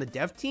interesting from the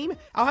dev team.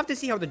 I'll have to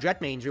see how the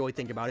Drek mains really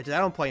think about it, because I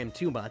don't play him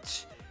too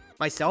much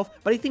myself,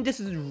 but I think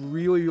this is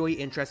really, really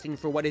interesting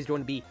for what is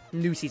going to be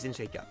new season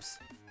shakeups.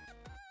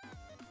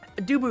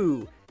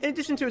 Dubu. In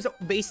addition to his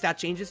base stat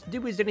changes,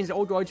 Dubu is getting his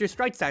old larger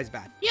strike size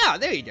back. Yeah,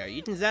 there you go,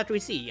 you can exactly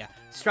see, yeah.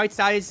 Strike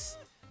size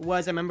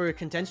was a member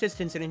contentious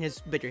considering his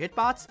bigger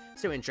hitbox,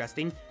 so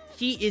interesting.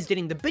 He is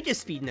getting the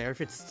biggest speed nerf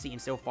it's seen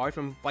so far,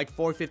 from like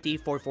 450,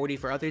 440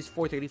 for others,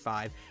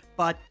 435,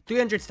 but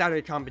 300 started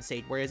to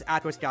compensate, whereas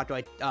Atlas got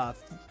like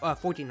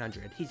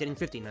 1400, he's getting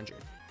 1500.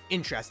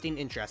 Interesting,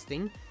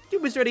 interesting.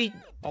 Dubu's already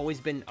always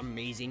been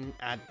amazing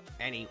at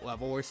any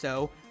level or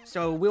so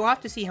we'll have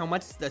to see how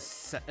much the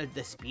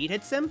speed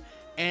hits him,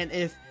 and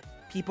if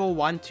people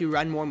want to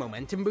run more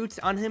momentum boots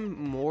on him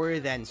more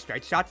than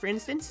strike shot, for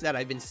instance, that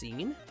I've been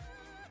seeing.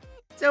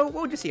 So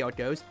we'll just see how it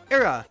goes.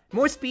 Era,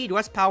 more speed,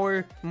 less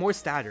power, more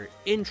stagger.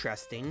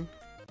 Interesting.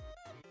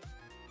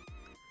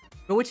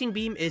 Bewitching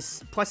Beam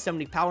is plus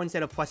 70 power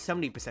instead of plus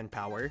 70%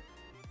 power.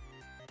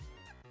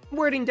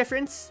 Wording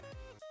difference.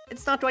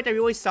 It's not like I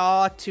really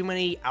saw too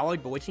many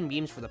allied Bewitching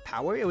Beams for the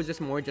power. It was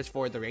just more just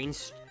for the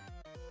range,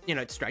 you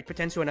know, strike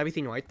potential and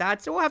everything like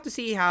that. So we'll have to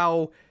see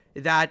how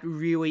that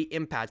really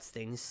impacts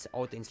things,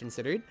 all things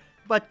considered.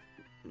 But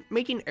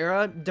making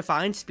Era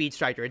define speed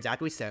striker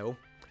exactly so.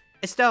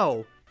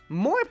 Estelle,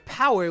 more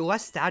power,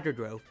 less stagger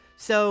growth.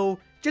 So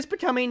just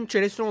becoming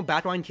traditional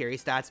backline carry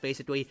stats,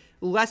 basically.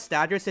 Less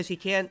stagger, so she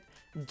can't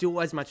do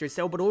as much or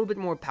so, but a little bit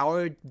more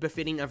power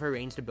befitting of her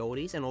ranged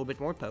abilities and a little bit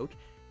more poke.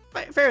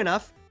 But fair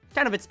enough.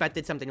 Kind of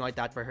expected something like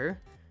that for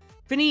her.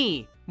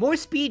 Finny, more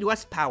speed,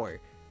 less power.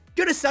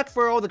 Gonna suck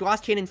for all the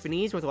glass cannon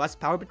Finnies with less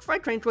power, but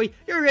quite frankly,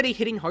 you're already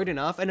hitting hard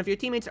enough, and if your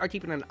teammates are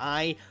keeping an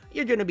eye,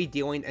 you're gonna be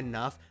dealing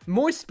enough.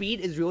 More speed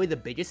is really the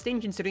biggest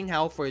thing, considering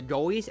how for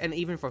goalies, and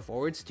even for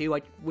forwards too,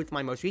 like with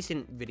my most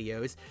recent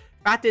videos,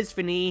 fact is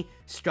Finny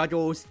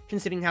struggles,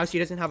 considering how she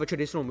doesn't have a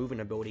traditional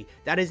movement ability.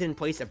 That is in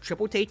place of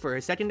triple take for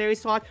her secondary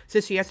slot, so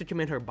she has to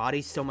commit her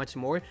body so much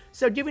more.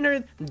 So giving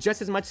her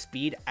just as much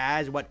speed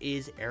as what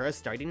is Era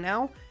starting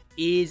now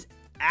is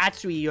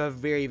actually a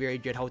very, very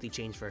good healthy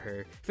change for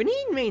her. Finny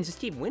mains just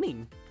keep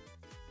winning.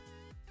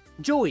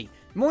 Joey,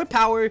 more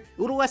power, a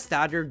little less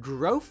stagger,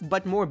 growth,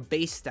 but more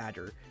base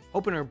stagger.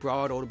 Open her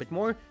broad a little bit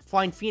more.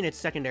 Flying Phoenix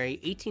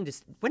secondary, 18 to...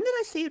 When did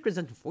I say it was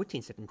on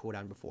 14 second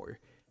cooldown before?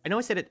 I know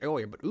I said it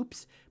earlier, but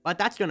oops. But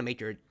that's gonna make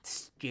her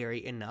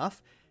scary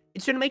enough.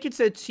 It's gonna make it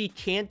so that she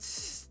can't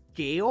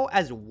scale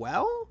as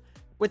well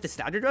with the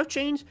stagger growth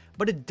change,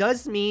 but it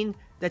does mean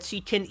that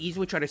she can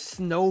easily try to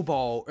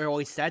snowball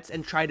early sets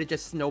and try to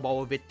just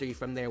snowball a victory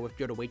from there with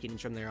good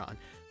awakenings from there on.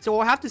 So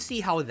we'll have to see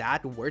how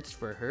that works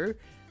for her,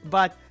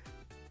 but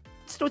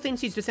still think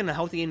she's just in a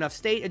healthy enough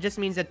state. It just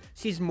means that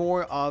she's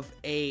more of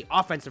a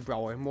offensive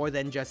brawler more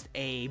than just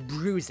a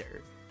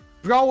bruiser.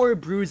 Brawler,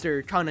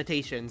 bruiser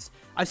connotations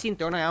I've seen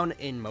thrown around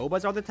in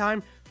MOBAs all the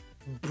time.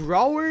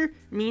 Brawler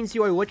means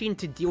you are looking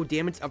to deal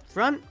damage up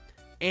front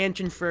and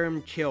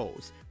confirm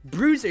kills.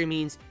 Bruiser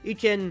means you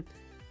can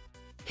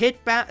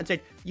hit back, it's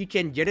like you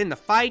can get in the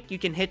fight, you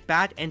can hit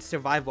back and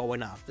survive well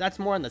enough. That's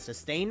more on the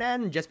sustain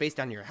end, just based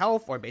on your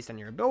health or based on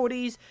your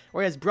abilities,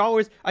 whereas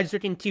brawlers are just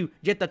looking to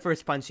get that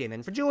first punch in.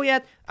 And for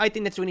Juliet, I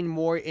think that's leaning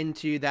more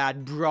into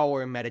that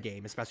brawler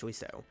metagame, especially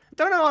so. I'm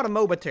throwing out a lot of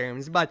MOBA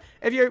terms, but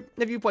if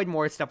you played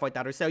more stuff like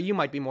that or so, you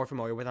might be more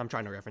familiar with what I'm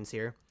trying to reference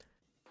here.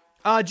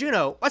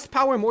 Juno, less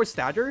power, more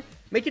stature,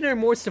 making her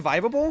more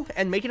survivable,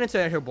 and making it so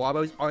that her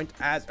blobos aren't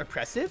as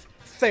oppressive.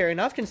 Fair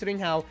enough, considering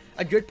how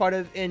a good part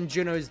of in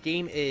Juno's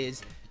game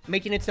is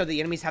making it so the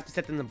enemies have to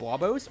set them the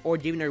blobos, or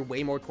giving her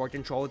way more core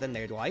control than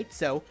they'd like,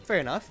 so fair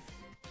enough.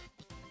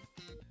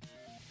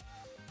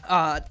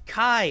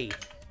 Kai,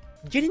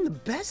 getting the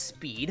best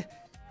speed,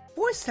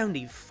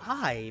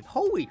 475,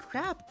 holy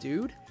crap,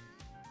 dude.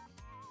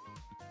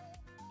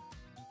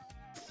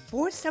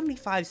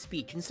 475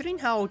 speed, considering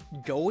how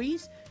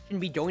goalies can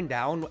be going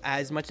down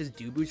as much as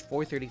Dubu's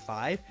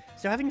 435,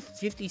 so having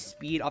 50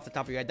 speed off the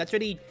top of your head, that's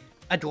already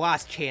a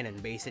glass cannon,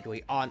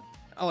 basically, on,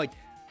 like,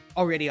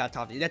 already on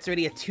top of you. That's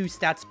already a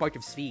 2-stat spark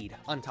of speed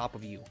on top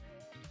of you.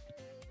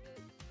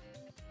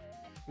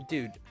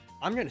 Dude,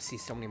 I'm gonna see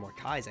so many more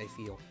Kais, I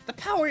feel. The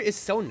power is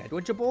so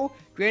negligible.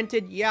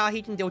 Granted, yeah,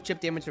 he can deal chip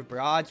damage with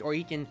barrage, or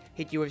he can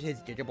hit you with his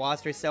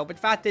Digiblast or so, but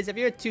fact is, if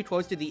you're too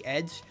close to the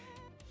edge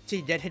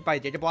to get hit by a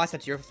Digiblast,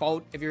 that's your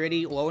fault. If you're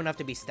already low enough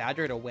to be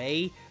staggered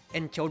away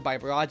and killed by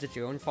barrage, it's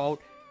your own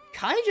fault.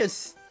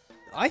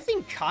 I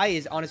think Kai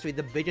is honestly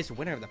the biggest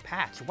winner of the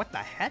patch. What the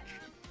heck?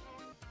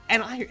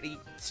 And I already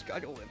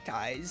struggle with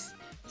Kais,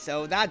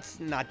 so that's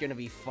not gonna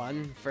be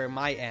fun for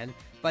my end.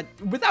 But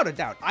without a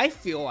doubt, I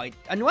feel like,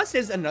 unless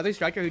there's another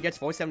striker who gets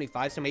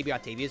 475, so maybe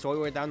Octavia's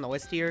lower down the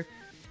list here.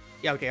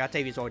 Yeah, okay,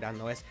 Octavia's lower down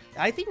the list.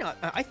 I think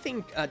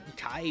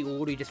Kai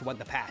literally just won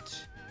the patch.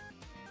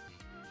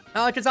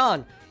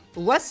 Kazan,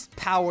 less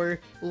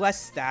power,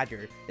 less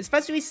stature.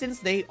 Especially since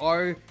they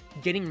are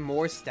getting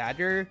more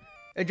stature,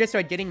 just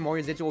like getting more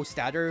residual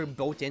stature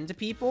built into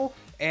people,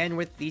 and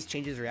with these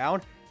changes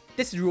around,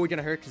 this is really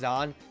gonna hurt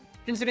Kazan.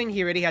 Considering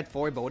he already had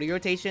 4 ability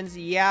rotations,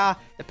 yeah,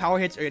 the power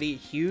hit's already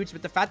huge,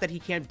 but the fact that he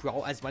can't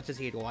brawl as much as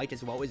he'd like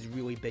as well is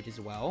really big as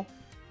well.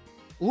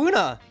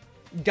 Luna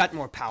got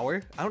more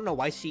power. I don't know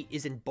why she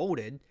isn't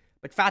bolded,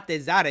 but fact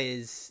is, that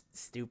is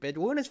stupid.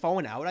 Luna's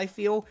fallen out, I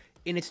feel,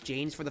 in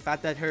exchange for the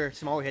fact that her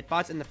smaller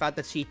hitbox and the fact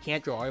that she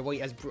can't draw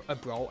away as a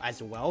brawl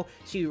as well.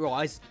 She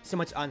relies so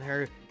much on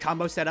her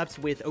combo setups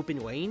with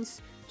open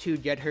lanes to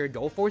get her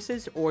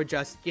GaleForces, or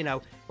just, you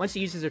know, once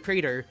she uses her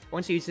Crater,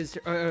 once she uses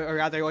her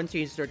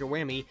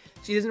Whammy,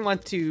 she doesn't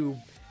want to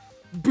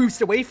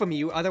boost away from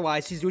you,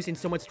 otherwise she's losing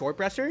so much core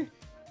pressure.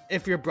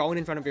 If you're brawling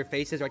in front of your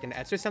faces like an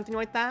S or something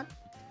like that.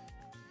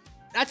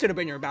 That should have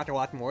been your battle a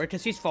lot more,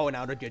 because she's fallen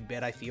out a good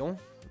bit, I feel.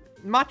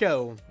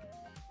 Mako,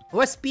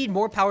 less speed,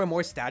 more power,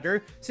 more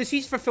stature, so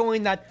she's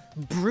fulfilling that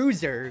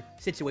bruiser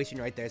situation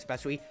right there,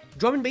 especially.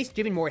 Drum and bass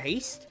giving more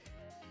haste.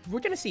 We're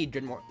gonna see a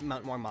good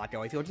amount more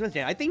Mako, I feel.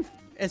 I think,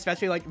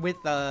 especially like with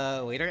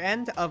the later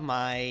end of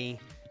my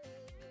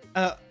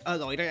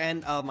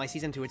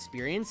Season 2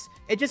 experience,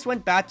 it just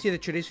went back to the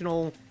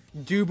traditional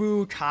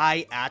Dubu,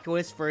 Kai,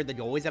 Atlas for the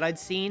goalies that I'd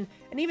seen.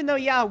 And even though,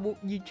 yeah,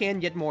 you can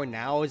get more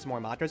nows,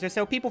 more Makos or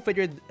so, people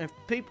figured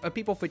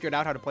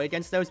out how to play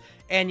against those,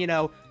 and, you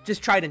know,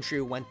 just tried and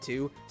true went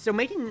to. So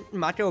making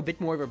Mako a bit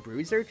more of a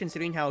bruiser,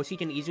 considering how she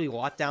can easily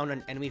lock down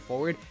an enemy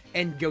forward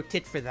and go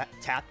tit for that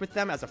tat with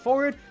them as a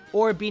forward,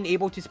 or being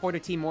able to support her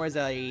team more as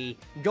a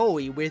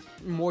goalie with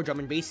more drum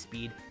and bass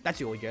speed,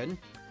 that's really good.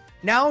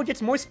 Now,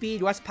 gets more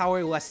speed, less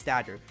power, less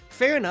stature.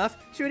 Fair enough,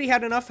 she already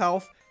had enough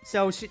health.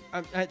 So she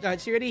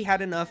already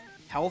had enough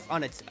health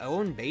on its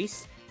own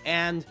base,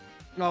 and,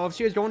 well, if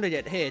she was going to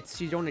get hits,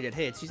 she's going to get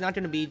hits. She's not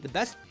going to be the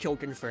best kill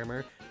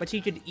confirmer, but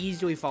she could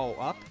easily follow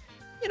up.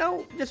 You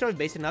know, just sort of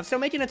base enough. So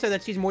making it so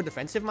that she's more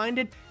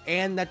defensive-minded,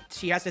 and that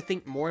she has to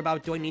think more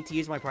about, do I need to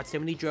use my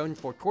proximity drone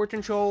for core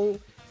control,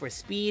 for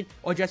speed,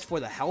 or just for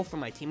the health for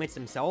my teammates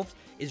themselves,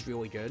 is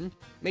really good.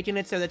 Making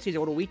it so that she's a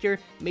little weaker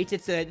makes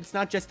it so that it's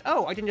not just,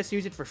 oh, I can just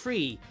use it for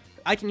free.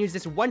 I can use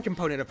this one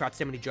component of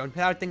proximity drone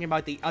without thinking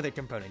about the other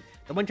component.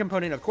 The one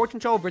component of core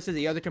control versus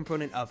the other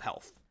component of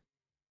health.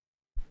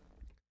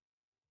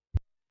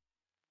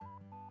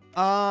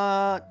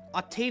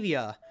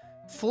 Octavia.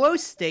 Flow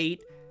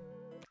state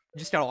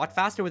just got a lot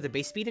faster with the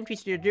base speed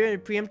increase to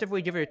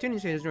preemptively give her a tuning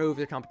change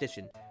over the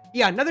competition.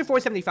 Yeah, another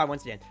 475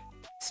 once again.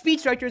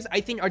 Speed Strikers,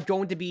 I think, are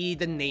going to be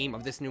the name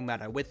of this new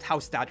meta with how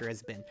stature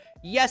has been.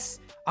 Yes,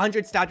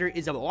 100 stature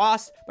is a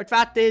loss, but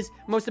fact is,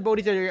 most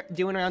abilities are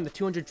doing around the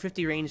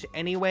 250 range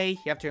anyway.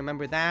 You have to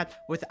remember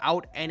that,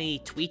 without any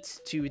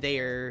tweaks to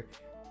their,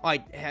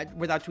 like,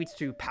 without tweaks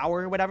to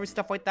power or whatever,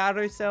 stuff like that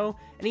or so.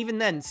 And even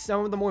then,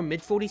 some of the more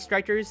mid-40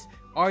 Strikers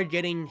are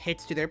getting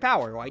hits to their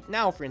power, like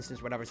now, for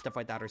instance, whatever, stuff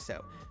like that or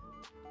so.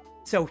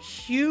 So,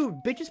 huge,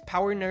 biggest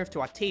power nerf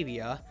to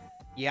Octavia.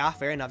 Yeah,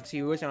 fair enough,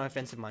 she was on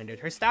offensive-minded.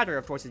 Her stature,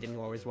 of course, is getting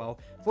lower as well.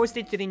 Force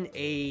State getting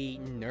a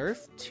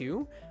nerf,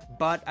 too,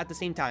 but at the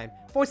same time,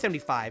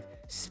 475.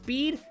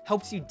 Speed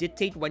helps you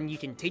dictate when you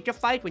can take a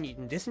fight, when you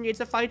can disengage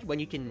the fight, when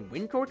you can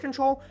win core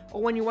control,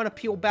 or when you want to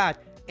peel back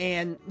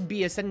and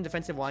be a second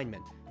defensive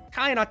lineman.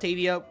 Kai and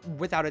Octavia,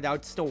 without a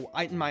doubt, still,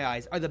 in my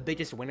eyes, are the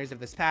biggest winners of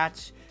this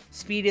patch.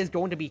 Speed is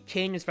going to be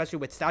king, especially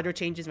with stature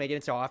changes, making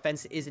it so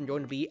offense isn't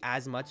going to be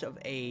as much of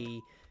a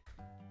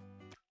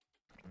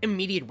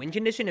immediate win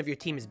condition if your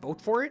team is built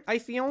for it, I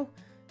feel.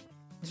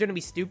 It's going to be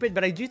stupid,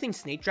 but I do think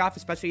snake draft,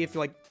 especially if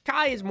you're like,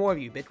 Kai is more of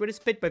a ubiquitous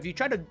pick, but if you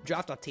try to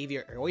draft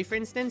Octavia early, for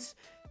instance,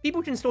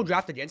 people can still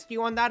draft against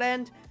you on that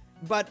end,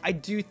 but I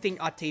do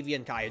think Octavia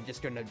and Kai are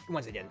just going to,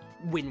 once again,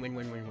 win.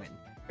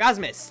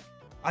 Rasmus,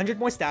 100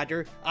 more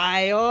stature.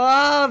 I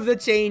love the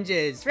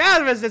changes.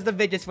 Rasmus is the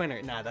biggest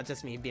winner. Nah, that's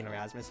just me being a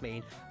Rasmus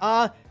main.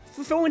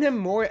 Fulfilling him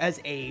more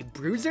as a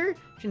bruiser,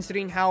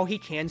 considering how he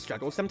can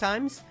struggle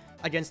sometimes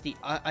against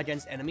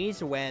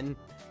enemies when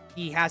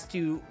he has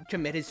to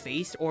commit his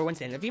face, or once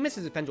again, if he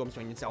misses a pendulum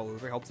swing, it's all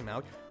over, helps him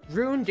out.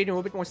 Rune getting a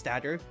little bit more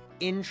stature.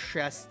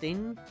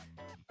 Interesting.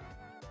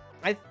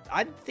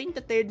 I think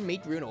that they'd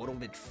make Rune a little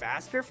bit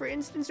faster, for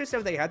instance, or so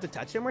if they had to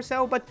touch him or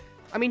so, but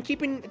I mean,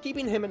 keeping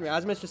him and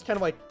Rasmus just kind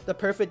of like the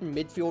perfect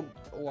midfield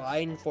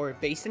line for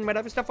base and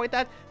whatever stuff like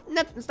that.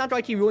 It's not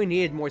like he really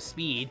needed more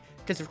speed,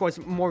 because of course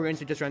more runes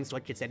would just run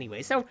select kits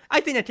anyway. So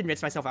I think I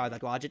convinced myself out of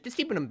that logic. Just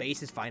keeping him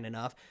base is fine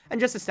enough, and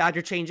just the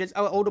stature changes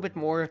a little bit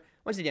more.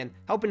 Once again,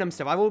 helping him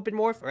survive a little bit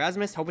more for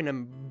Rasmus, helping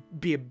him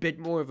be a bit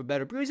more of a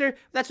better bruiser.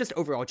 That's just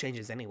overall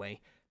changes anyway.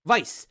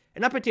 Vice,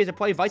 an upper tier to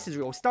play Vice's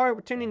real star,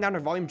 turning down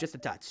her volume just a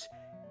touch.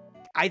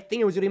 I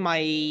think it was really my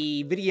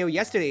video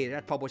yesterday that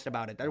I published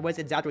about it. That was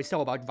exactly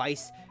so, about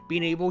Vice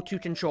being able to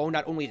control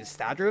not only the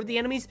stature of the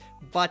enemies,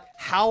 but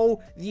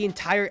how the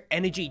entire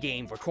energy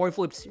game for core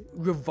flips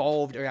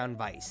revolved around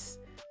Vice.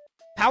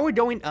 Power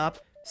going up,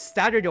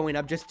 stature going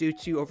up just due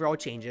to overall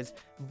changes,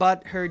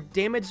 but her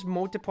damage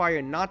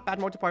multiplier, not bad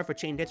multiplier for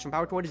chain hits from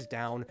power cord, is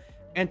down,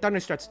 and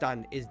Thunderstrut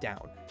stun is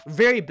down.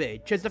 Very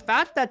big, because the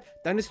fact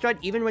that Thunderstrut,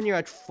 even when you're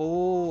at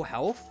full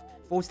health,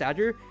 full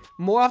stature,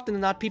 more often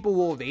than not, people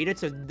will evade it,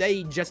 so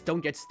they just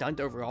don't get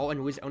stunned overall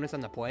and lose onus on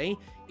the play,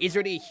 is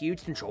already a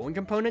huge controlling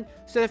component.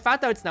 So the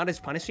fact that it's not as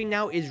punishing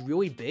now is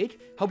really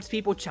big, helps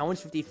people challenge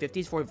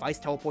 50-50s for Vice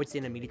teleports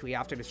in immediately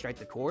after to strike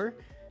the core.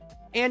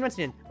 And once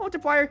again,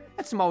 multiplier,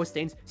 that's smallest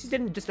things. She's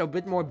getting just a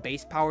bit more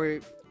base power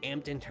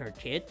amped into her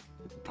kit,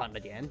 pun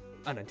again,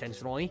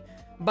 unintentionally.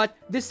 But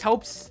this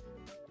helps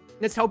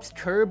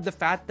curb the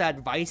fact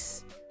that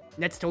Vice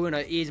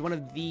Netstoluna is one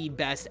of the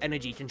best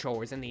energy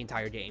controllers in the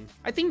entire game.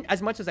 I think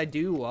as much as I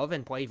do love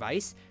and play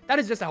Vice, that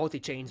is just a healthy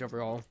change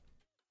overall.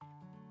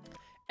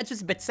 It's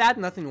just a bit sad,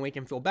 nothing to make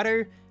him feel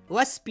better.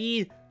 Less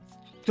speed,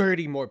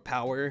 30 more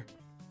power,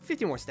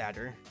 50 more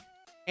stature,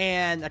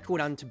 and a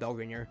cooldown to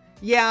Bellringer.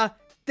 Yeah,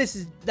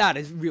 that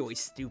is really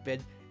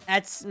stupid.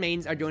 Et's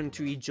mains are going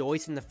to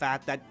rejoice in the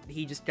fact that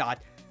he just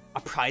got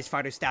a prize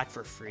fighter stat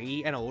for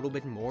free and a little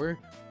bit more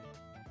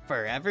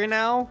forever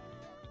now.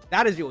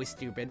 That is really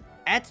stupid.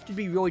 Et should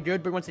be really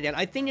good, but once again,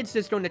 I think it's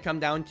just going to come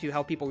down to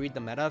how people read the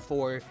meta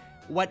for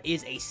what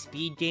is a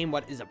speed game,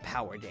 what is a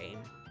power game.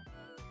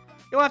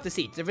 You'll have to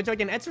see. If it's like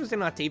an Et versus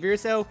an Octavia or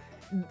so,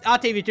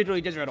 Octavia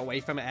typically just run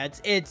away from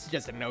Et. It's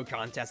just a no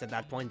contest at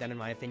that point, then, in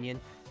my opinion.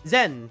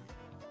 Zen,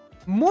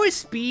 more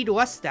speed,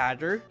 less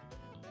stature.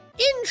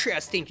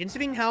 Interesting,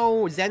 considering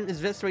how Zen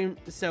is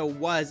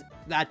was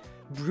that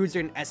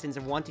bruiser in essence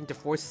of wanting to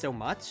force so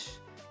much.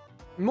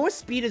 More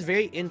speed is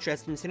very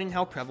interesting, considering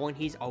how prevalent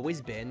he's always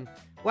been.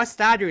 Less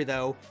stature,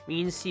 though,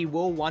 means he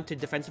will want to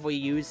defensively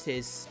use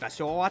his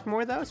special a lot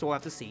more, though, so we'll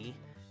have to see.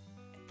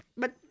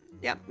 But,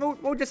 yeah,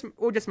 we'll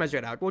just measure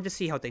it out. We'll just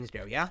see how things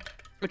go, yeah?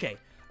 Okay,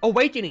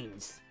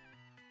 Awakenings.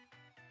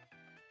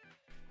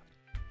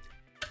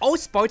 All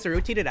Sparks are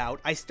rotated out.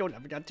 I still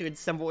never got to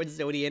assemble with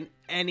Zodian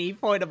any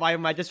point of my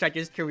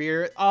Magistrator's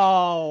career.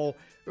 Oh,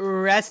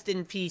 rest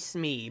in peace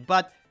me.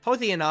 But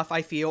healthy enough,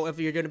 I feel, if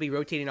you're going to be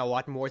rotating a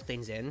lot more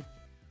things in.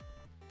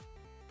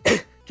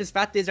 Just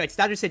fact is, right,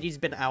 Stature said he's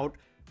been out.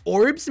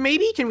 Orbs,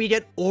 maybe? Can we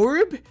get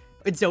Orb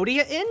with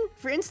Zodia in,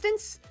 for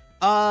instance?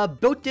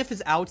 Built Diff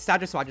is out,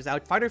 Stature Swatch is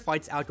out, Fighter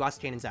Fight's out, Glass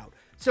Cannon's out.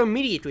 So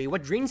immediately,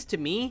 what rings to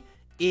me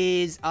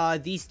is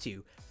these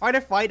two. Fighter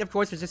Fight, of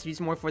course, was just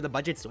used more for the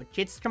budget switch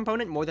kits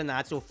component more than the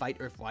actual fight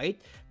or flight,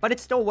 but it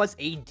still was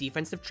a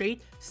defensive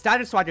trait.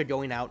 Stature Swatcher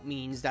going out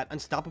means that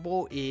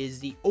Unstoppable is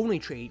the only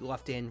trait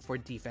left in for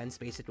defense,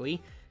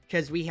 basically,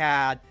 because we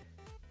had,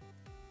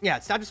 yeah,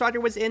 Stature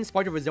Swatcher was in,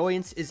 Spark of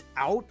Resilience is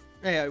out.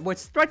 With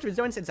Spark of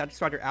Resilience and Stature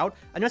Swatcher out,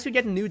 unless we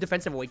get new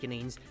defensive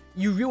awakenings,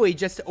 you really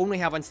just only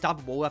have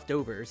Unstoppable left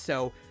over,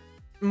 so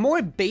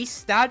more base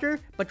stature,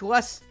 but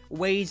less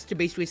ways to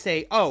basically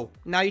say, oh,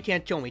 now you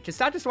can't kill me, because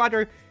Stature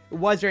Swatcher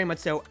was very much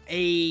so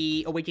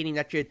a awakening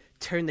that could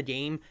turn the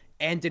game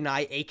and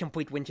deny a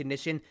complete win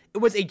condition. It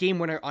was a game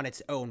winner on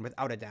its own,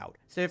 without a doubt.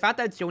 So the fact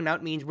that it's going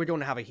out means we're going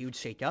to have a huge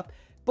shakeup.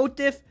 Both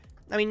diff,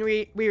 I mean,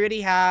 we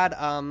already had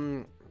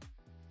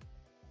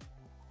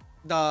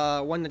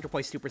the one that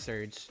replaced Super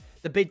Surge.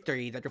 The big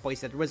 3 that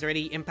replaced it was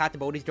already impact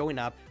abilities going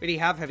up, already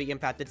have heavy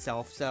impact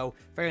itself, so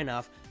fair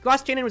enough.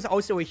 Glass Cannon was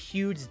also a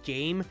huge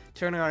game,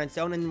 turning on its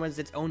own, and was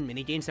its own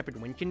minigame, separate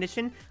win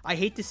condition. I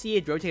hate to see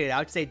it rotated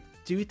out, because I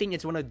do think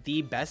it's one of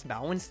the best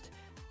balanced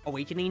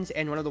awakenings,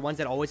 and one of the ones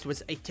that always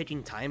was a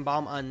ticking time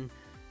bomb on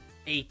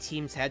a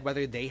team's head,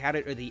 whether they had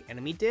it or the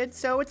enemy did,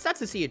 so it sucks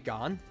to see it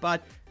gone,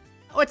 but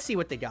let's see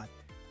what they got.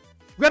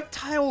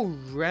 Reptile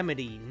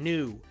Remedy,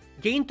 new.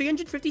 Gain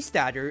 350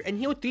 stature, and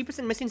heal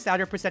 3% missing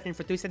stature per second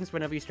for 3 seconds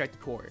whenever you strike the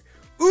core.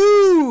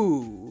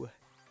 Ooh!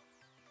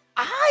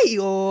 I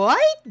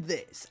like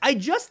this! I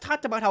just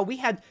talked about how we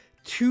had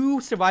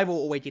 2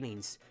 survival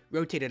awakenings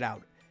rotated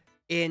out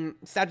in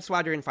Status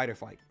Swagger and Fight or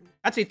Flight.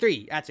 Actually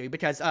 3,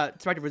 because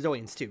Sprite of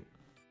Resilience too.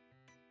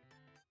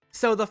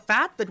 So the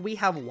fact that we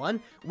have one,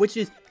 which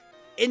is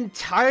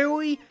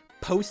entirely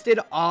posted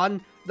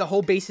on the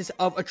whole basis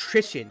of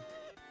attrition,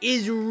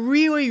 is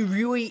really,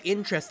 really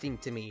interesting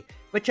to me.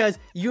 Because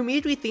you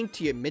immediately think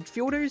to your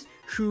midfielders,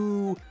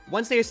 who,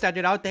 once they are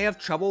started out, they have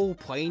trouble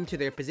playing to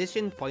their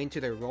position, playing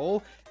to their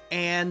role,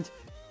 and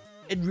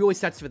it really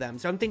sucks for them.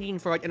 So I'm thinking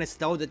for like an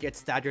Estelle that gets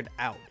staggered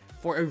out,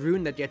 for a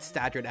Rune that gets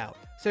staggered out.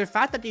 So the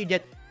fact that you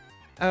get,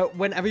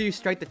 whenever you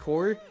strike the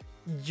core,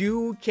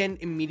 you can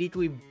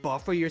immediately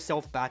buffer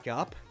yourself back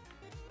up.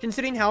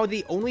 Considering how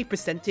the only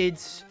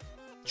percentage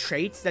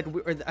traits that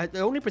the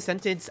only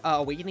percentage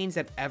awakenings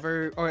that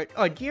ever,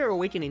 or gear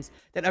awakenings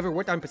that ever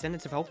worked on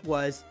percentage of health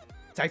was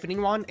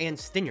Siphoning Wand and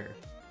Stinger.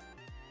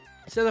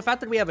 So the fact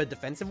that we have a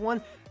defensive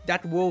one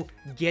that will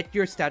get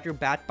your stature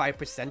back by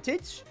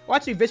percentage, well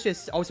actually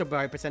Vicious also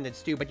by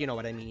percentage too, but you know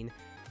what I mean,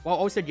 while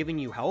also giving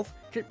you health,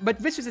 but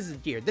Vicious is a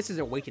gear, this is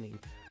Awakening.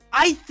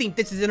 I think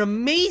this is an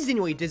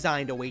amazingly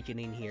designed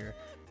Awakening here,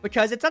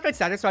 because it's not like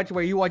Status Swatch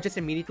where you are just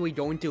immediately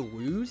going to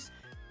lose.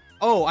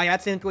 Oh, I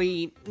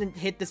accidentally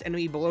hit this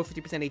enemy below 50%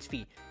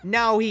 HP.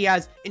 Now he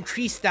has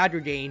increased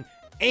stature gain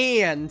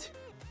and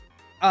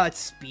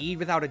speed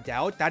without a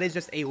doubt. That is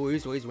just a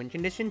lose-lose win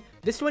condition.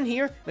 This one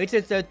here makes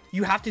it that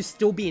you have to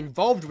still be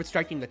involved with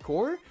striking the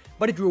core,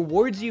 but it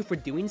rewards you for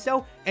doing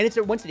so. And it's,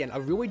 once again, a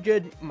really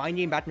good mind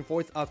game back and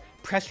forth of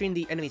pressuring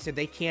the enemy so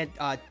they can't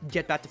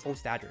get back to full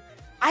stature.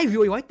 I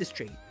really like this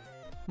trait.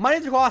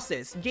 Minor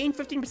Colossus, gain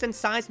 15%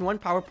 size and 1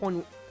 power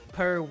point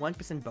per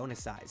 1%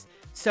 bonus size.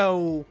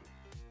 So,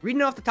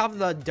 reading off the top of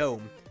the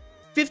dome,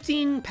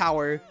 15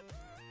 power,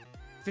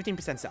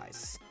 15%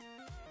 size.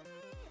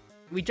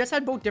 We just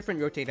had both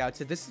different rotate out,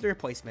 so this is the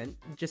replacement,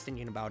 just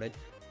thinking about it.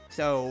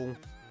 So,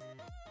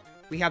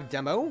 we have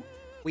Demo,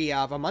 we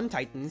have Among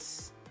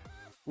Titans,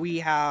 we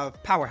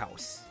have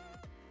Powerhouse.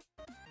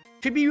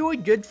 Could be really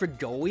good for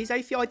goalies,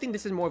 I feel. I think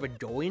this is more of a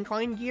goalie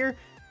inclined gear,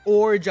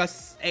 or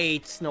just a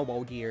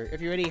snowball gear.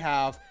 If you already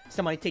have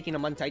somebody taking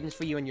Among Titans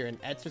for you and you're in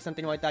Ets or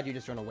something like that, you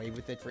just run away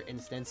with it, for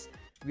instance.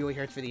 Really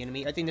hurts for the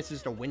enemy. I think this is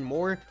just a win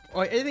more,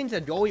 or I think it's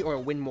a goalie or a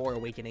win more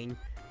awakening.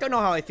 Don't know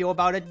how I feel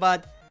about it,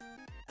 but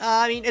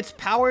I mean, it's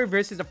power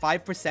versus a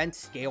 5%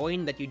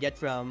 scaling that you get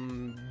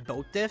from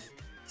both diff.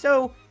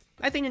 So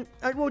I think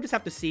we'll just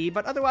have to see,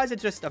 but otherwise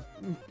it's just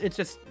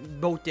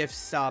both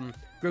diffs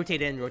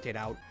rotate in, rotate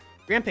out.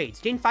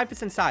 Rampage, gain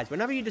 5% size.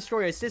 Whenever you destroy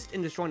or assist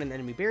in destroying an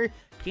enemy barrier,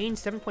 gain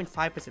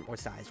 7.5% more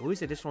size.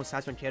 Lose additional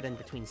size when carried in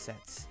between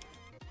sets.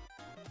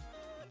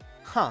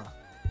 Huh.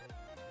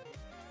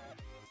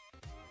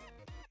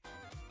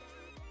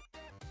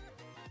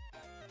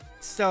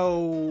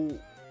 So,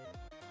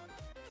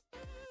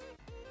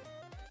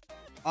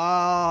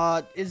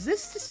 is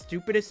this the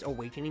stupidest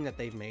awakening that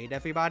they've made,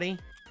 everybody?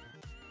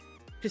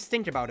 Just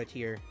think about it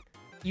here.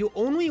 You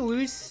only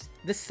lose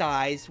the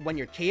size when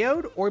you're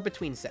KO'd or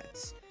between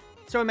sets.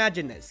 So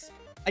imagine this.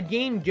 A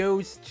game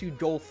goes to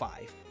goal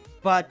 5,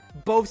 but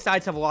both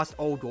sides have lost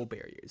all goal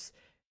barriers.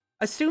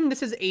 Assume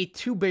this is a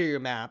 2-barrier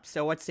map,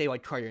 so let's say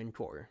like Carter and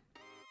Core.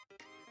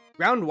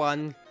 Round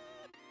 1,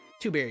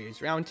 2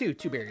 barriers. Round 2,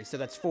 2 barriers, so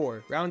that's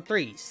 4. Round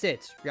 3,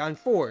 6. Round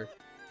 4,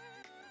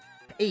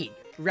 8.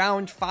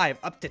 Round 5,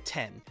 up to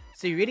 10.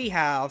 So you already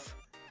have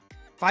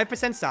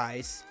 5%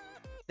 size,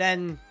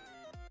 then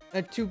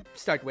 2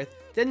 start with,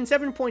 then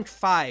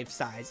 7.5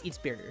 size each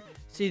barrier.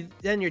 So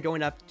then you're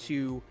going up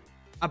to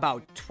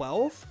about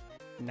 12,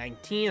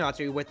 19,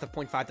 also with the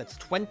 0.5, that's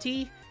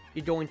 20.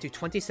 You're going to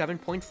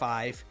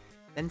 27.5,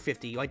 then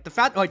 50. Like, the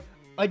fact, like,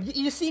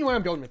 you see where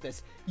I'm going with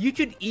this. You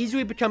could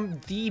easily become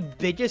the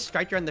biggest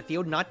striker on the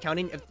field, not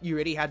counting if you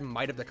already had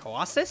Might of the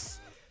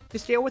Colossus to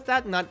scale with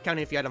that, not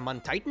counting if you had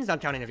Among Titans, not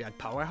counting if you had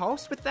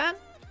Powerhouse with that.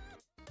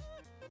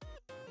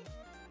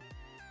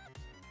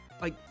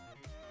 Like,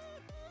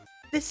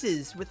 this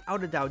is,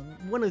 without a doubt,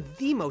 one of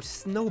the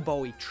most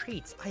snowbally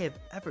traits I have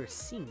ever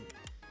seen.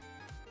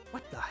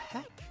 What the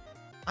heck?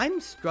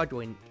 I'm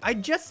struggling. I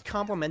just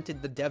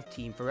complimented the dev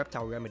team for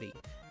Reptile Remedy,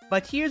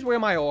 but here's where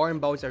my alarm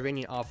bells are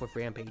ringing off with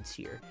Rampage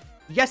here.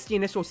 Yes, the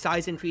initial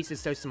size increase is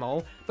so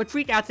small, but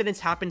freak accidents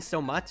happen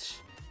so much.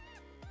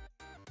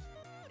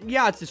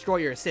 Yeah, it's destroy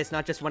your assist,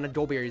 not just when a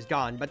goal barrier is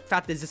gone, but the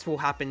fact is this will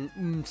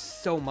happen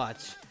so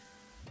much.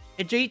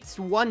 It treats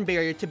one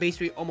barrier to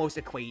basically almost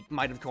equate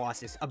Might of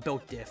Colossus, a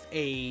built diff,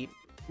 a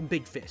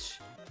big fish,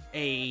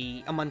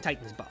 a Amon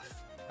Titans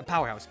buff, a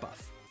powerhouse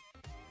buff.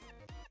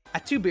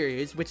 At 2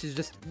 barriers, which is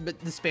just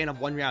the span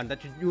of 1 round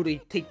that should usually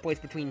take place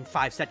between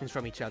 5 seconds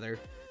from each other,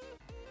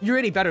 you're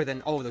really better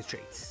than all of those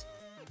traits.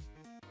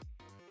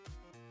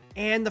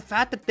 And the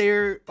fact that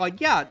they're, like,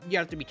 yeah, you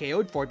have to be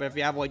KO'd for it, but if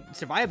you have, like,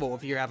 survival,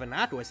 if you have an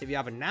Atlas, if you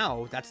have a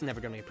Now, that's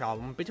never gonna be a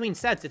problem. Between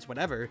sets, it's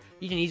whatever.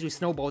 You can easily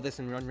snowball this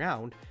and run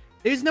round.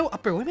 There's no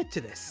upper limit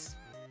to this.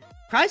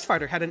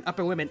 Prizefighter had an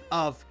upper limit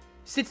of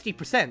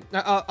 60%,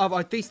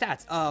 of 3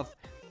 stats, of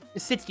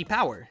 60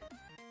 power.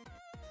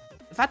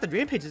 The fact that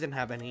Rampage doesn't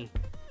have any.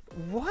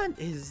 What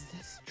is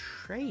this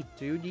trait,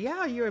 dude?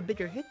 Yeah, you're a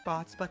bigger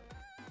hitbox, but...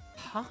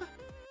 Huh?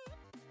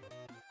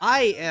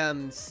 I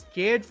am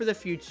scared for the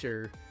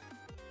future.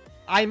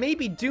 I may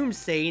be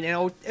doomsaying,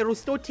 and it'll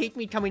still take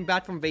me coming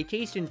back from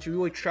vacation to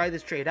really try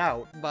this trait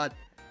out, but...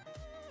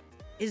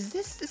 Is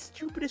this the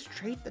stupidest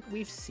trait that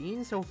we've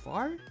seen so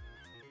far?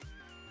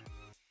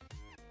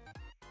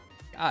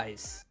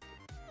 Guys.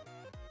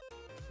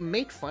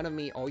 Make fun of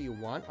me all you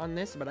want on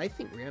this, but I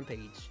think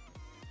Rampage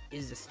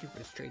is the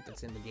stupidest trait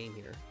that's in the game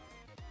here.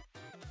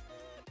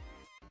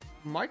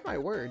 Mark my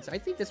words, I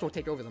think this will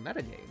take over the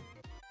metagame.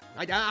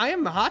 I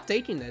am hot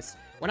taking this.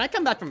 When I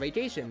come back from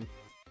vacation,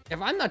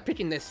 if I'm not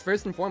picking this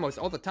first and foremost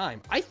all the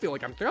time, I feel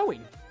like I'm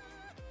throwing.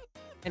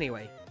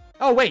 Anyway.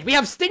 Oh wait, we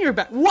have Stinger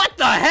back. What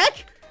the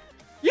heck?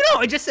 You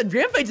know, I just said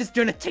Rampage is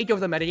gonna take over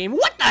the metagame.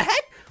 What the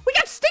heck? We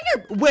got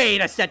Stinger.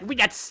 Wait a sec. We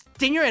got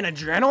Stinger and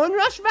Adrenaline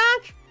Rush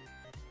back?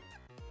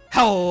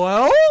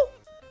 Hello?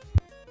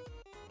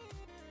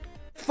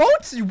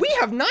 Folks, we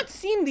have not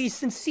seen these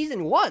since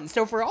Season 1,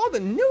 so for all the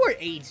newer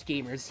age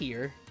gamers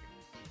here...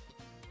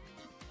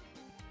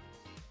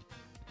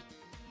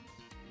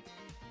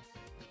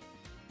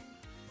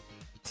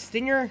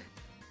 Stinger...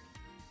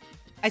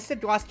 I said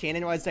Glass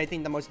Cannon was, I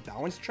think, the most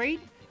balanced trait,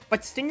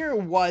 but Stinger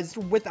was,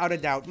 without a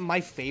doubt,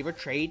 my favorite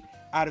trait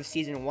out of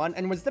Season 1,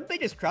 and was the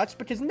biggest crutch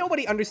because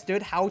nobody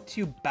understood how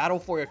to battle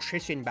for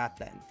attrition back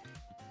then.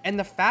 And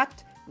the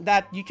fact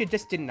that you could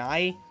just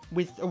deny...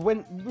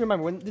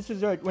 Remember, when this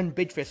was when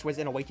Big Fish was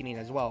in Awakening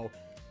as well.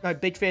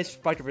 Big Fish,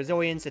 Spark of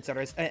Resilience,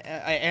 etc.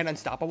 And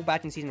Unstoppable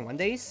back in Season 1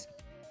 days.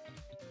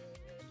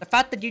 The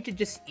fact that you could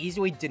just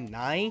easily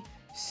deny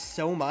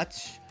so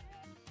much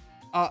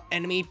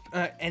enemy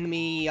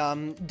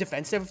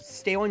defensive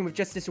scaling with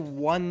just this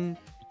one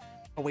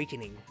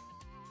Awakening.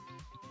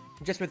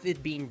 Just with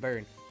it being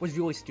burned was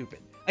really stupid.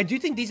 I do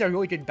think these are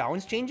really good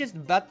balance changes,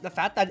 but the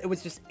fact that it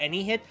was just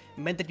any hit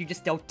meant that you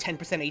just dealt 10%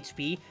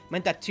 HP,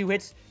 meant that 2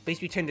 hits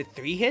basically turned to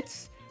 3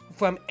 hits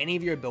from any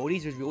of your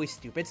abilities was really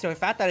stupid. So the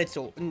fact that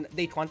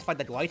they quantified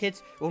that light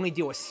hits only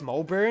deal a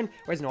small burn,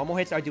 whereas normal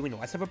hits are doing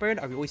less of a burn,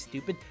 are really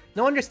stupid.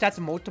 No wonder stats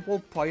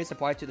multiple players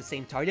apply to the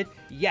same target.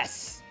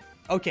 Yes!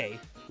 Okay,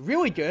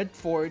 really good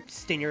for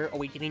Stinger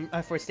Awakening,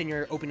 for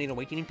Stinger opening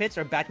Awakening pits,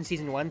 or back in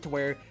Season 1 to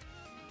where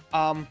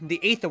the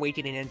 8th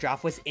Awakening in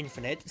draft was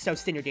infinite, so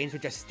Stinger games were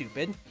just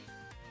stupid.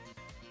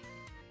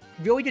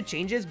 Really good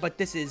changes, but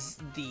this is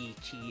the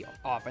key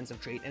offensive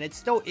trait, and it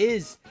still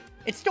is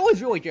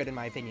really good in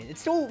my opinion.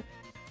 It's still,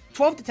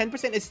 12 to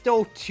 10% is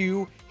still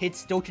 2 hits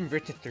still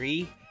convert to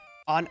 3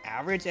 on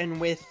average, and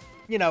with,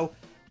 you know,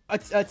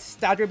 a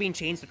stagger being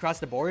changed across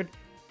the board,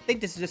 I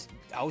think this is just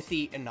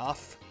healthy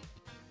enough.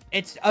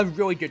 It's a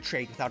really good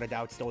trait without a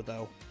doubt still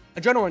though.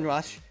 Adrenaline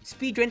Rush,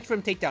 speed range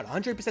from takedown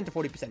 100% to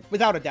 40%.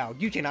 Without a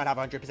doubt, you cannot have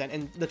 100%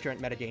 in the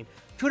current metagame.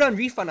 Cooldown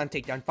refund on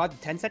takedown 5 to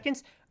 10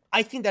 seconds.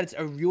 I think that it's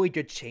a really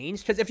good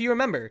change, because if you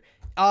remember,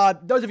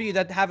 those of you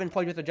that haven't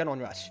played with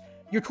Adrenaline Rush,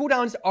 your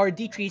cooldowns are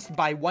decreased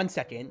by 1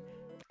 second.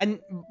 And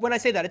when I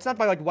say that, it's not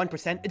by like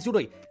 1%, it's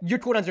literally, your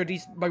cooldowns are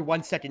decreased by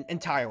 1 second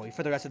entirely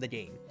for the rest of the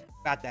game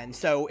back then.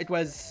 So it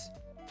was...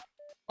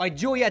 like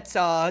Juliet's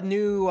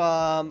new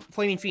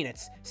Flaming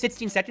Phoenix,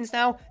 16 seconds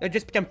now, it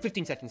just become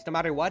 15 seconds no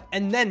matter what,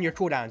 and then your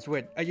cooldowns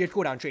would, your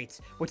cooldown traits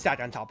would stack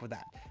on top of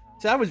that.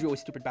 So that was really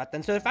stupid back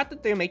then. So the fact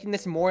that they're making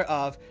this more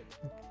of,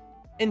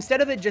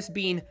 instead of it just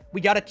being,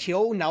 we gotta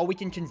kill, now we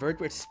can convert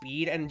with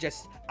speed and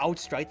just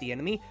outstrike the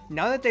enemy,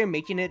 now that they're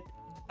making it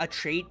a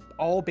trait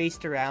all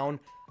based around,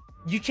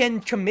 you can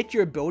commit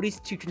your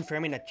abilities to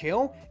confirming a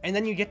kill, and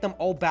then you get them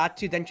all back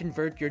to then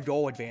convert your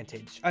goal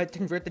advantage.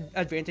 Convert the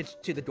advantage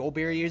to the goal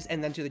barriers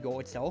and then to the goal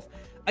itself.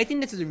 I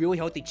think this is a really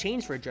healthy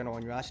change for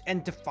Adrenaline Rush,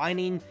 and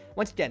defining,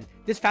 once again,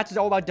 this patch is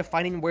all about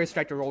defining where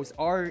striker roles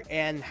are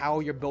and how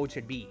your build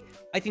should be.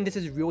 I think this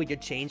is a really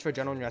good change for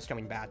Adrenaline Rush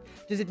coming back.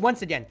 This is,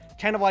 once again,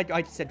 kind of like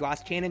I said,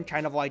 Glass Cannon,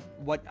 kind of like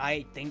what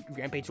I think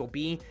Rampage will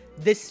be.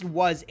 This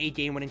was a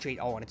game-winning trait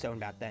all on its own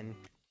back then.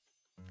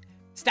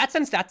 Stats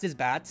on stats is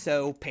bad,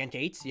 so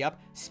pancakes,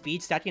 yep.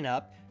 Speed stacking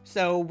up.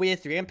 So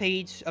with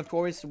Rampage, of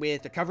course,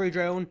 with the Recovery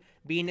Drone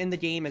being in the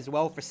game as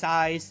well for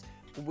size,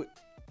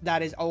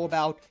 that is all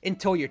about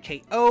until you're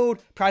KO'd.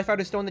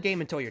 Prizefighter's still in the game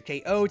until you're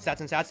KO'd.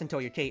 Stats on stats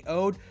until you're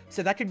KO'd.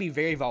 So that could be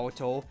very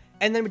volatile.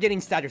 And then we're getting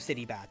Stagger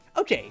City back.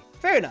 Okay,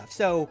 fair enough.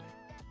 So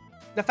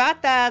The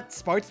fact that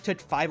Sparks took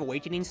 5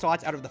 Awakening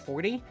slots out of the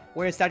 40,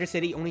 whereas Stature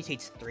City only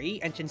takes 3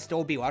 and can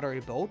still be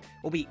laterally built,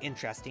 will be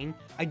interesting.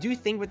 I do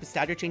think with the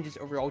stature changes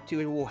overall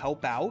too, it will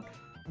help out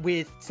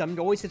with some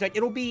goals. Like,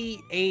 it'll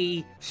be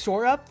a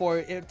shore up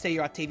for, say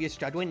you're Octavia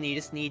struggling and you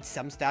just need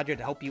some stature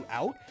to help you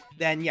out,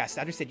 then yeah,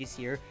 Stature City's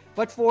here.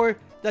 But for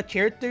the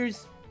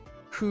characters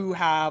who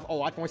have a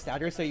lot more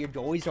stature, so your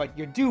goalies like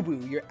your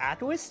Dubu, your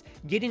Atlas,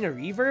 getting a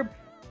reverb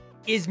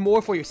is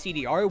more for your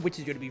CDR, which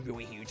is going to be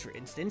really huge, for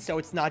instance. So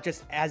it's not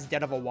just as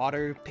dead of a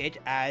water pit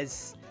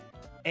as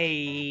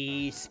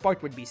a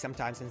Spark would be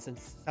sometimes in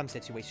some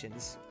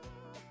situations.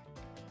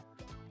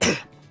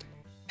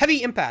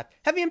 Heavy Impact.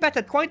 Heavy Impact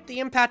had quite the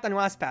impact on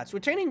last patch,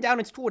 returning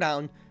down its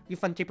cooldown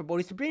refund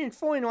capabilities to bring it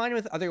fully in line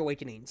with other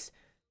Awakenings.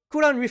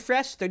 Cooldown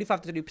refresh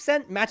 35 to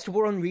 30%, match to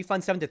cooldown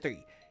refund 7 to 3.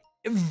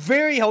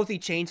 Very healthy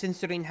change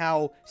considering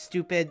how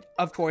stupid,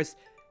 of course,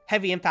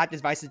 Heavy Impact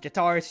is Vice's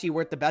guitar. She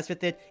worked the best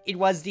with it. It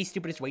was the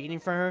stupidest Awakening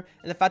for her,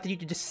 and the fact that you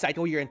could just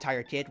cycle your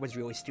entire kit was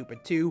really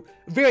stupid too.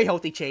 Very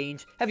healthy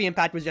change. Heavy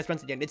Impact was just,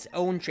 once again, its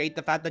own trait.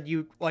 The fact that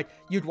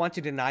you'd want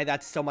to deny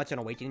that so much on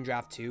Awakening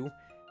Draft 2.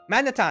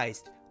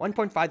 Magnetized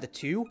 1.5 to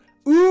 2.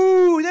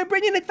 Ooh, they're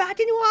bringing it back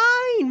in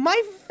line! My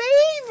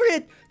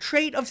favorite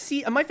trait of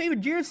my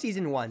favorite gear of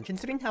Season 1,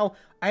 considering how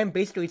I am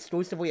basically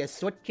exclusively a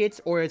Soot Kits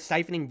or a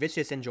Siphoning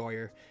Vicious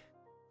enjoyer.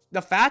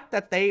 The fact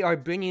that they are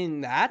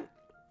bringing that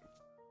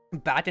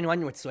back in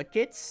line with Soot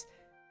Kits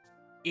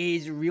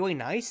is really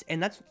nice,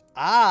 and that's,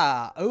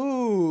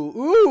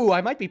 ooh, I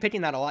might be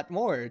picking that a lot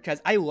more,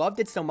 because I loved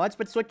it so much,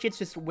 but Soot Kits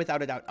just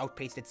without a doubt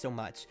outpaced it so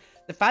much.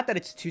 The fact that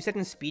it's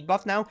 2-second speed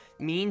buff now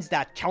means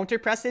that counter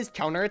presses,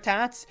 counter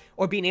attacks,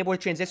 or being able to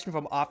transition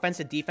from offense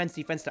to defense,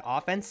 defense to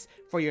offense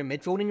for your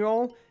mid-fielding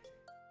role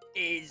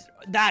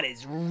that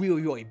is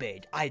really, really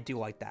big. I do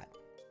like that.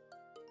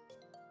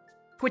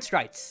 Quick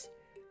Strikes.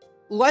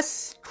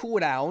 Less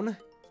cooldown,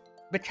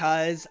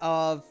 because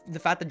of the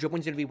fact that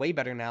dribbling's going to be way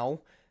better now,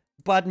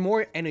 but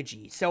more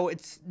energy. So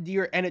it's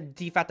your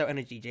de facto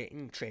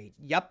energy trade.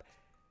 Yep.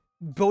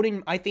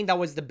 Building, I think that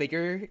was the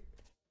bigger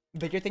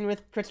thing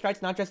with crit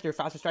strikes, not just your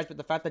faster strikes, but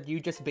the fact that you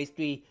just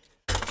basically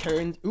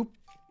turned,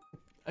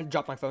 I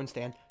dropped my phone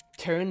stand,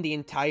 turned the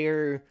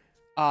entire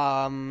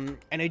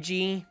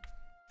energy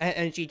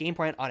game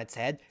point on its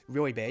head.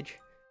 Really big.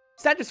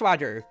 Stature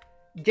Swagger,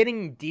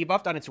 getting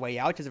debuffed on its way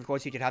out, because of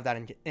course you could have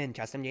that in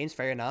custom games,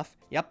 fair enough.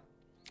 Yep.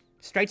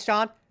 Strike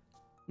Shot,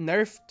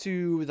 nerf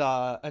to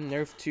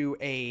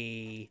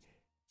a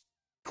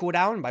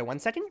cooldown by 1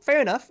 second. Fair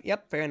enough.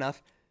 Yep, fair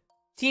enough.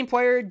 Team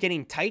Player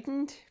getting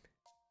tightened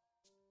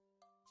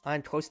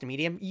on close to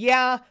medium.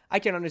 Yeah, I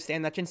can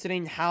understand that,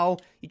 considering how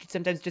you could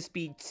sometimes just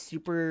be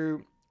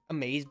super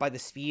amazed by the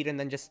speed and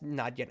then just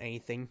not get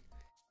anything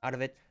out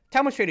of it.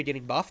 Timeless Trader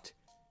getting buffed.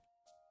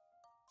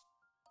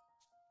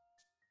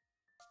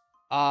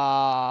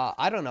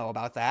 I don't know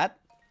about that.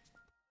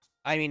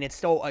 I mean, it's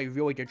still a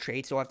really good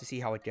trait, so we'll have to see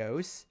how it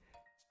goes.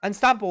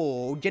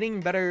 Unstoppable, getting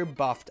better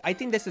buffed. I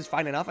think this is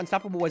fine enough.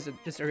 Unstoppable was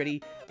just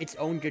already its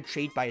own good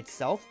trait by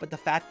itself, but the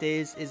fact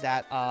is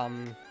that,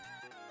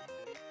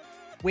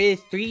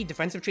 with 3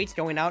 defensive traits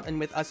going out, and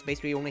with us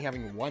basically only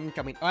having 1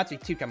 coming, actually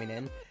 2 coming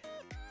in,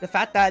 the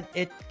fact that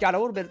it got a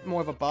little bit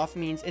more of a buff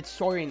means it's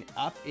shoring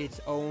up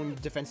its own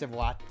defensive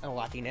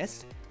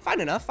lackiness.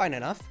 Fine enough, fine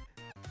enough.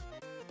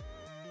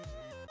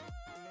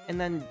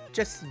 And then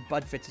just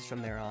Bud Fits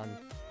from there on.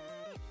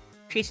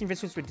 Chasing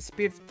Vicious with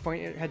Disappear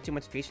point had too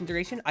much duration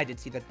duration. I did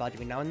see that bug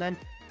every now and then.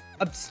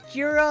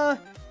 Obscura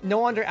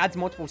no longer adds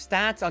multiple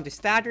stats onto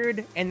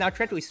staggered, and now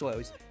treachery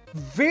slows.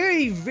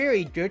 Very,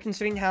 very good,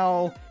 considering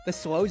how the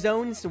slow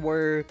zones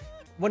were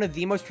one of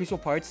the most crucial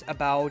parts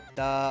about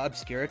the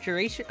Obscura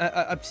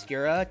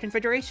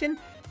configuration.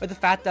 But the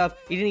fact of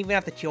you didn't even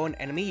have to kill an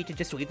enemy, you could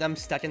just leave them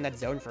stuck in that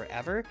zone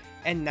forever.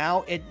 And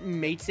now it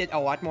makes it a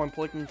lot more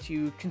important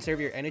to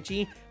conserve your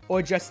energy,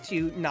 or just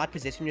to not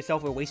position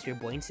yourself or waste your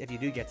blinks if you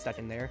do get stuck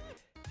in there.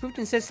 Proof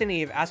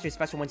consistency of Aster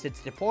special once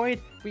it's deployed.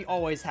 We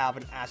always have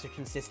an Aster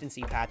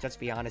consistency patch, let's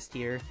be honest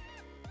here.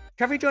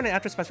 Cover drone and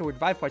Aster special with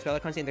revive parts while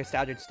constantly in their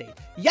staggered state.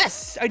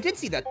 Yes! I did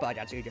see that bug,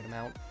 actually a good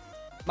amount.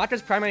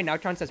 Matra's primary now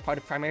counts as part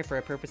of primary for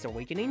a purpose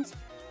awakenings.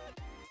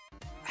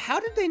 How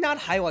did they not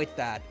highlight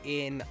that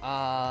in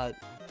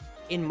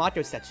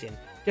Matra's section?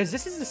 Because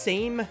this is the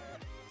same...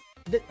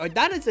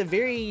 that is a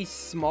very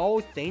small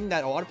thing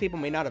that a lot of people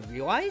may not have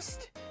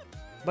realized.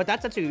 But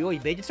that's actually really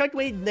big. It's like the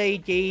way they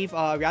gave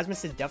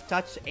Rasmus's Death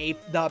Touch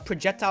the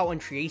projectile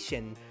and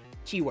creation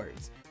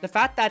keywords. The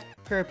fact that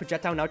her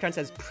projectile now counts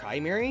as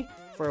primary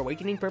for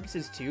awakening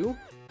purposes too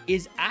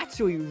is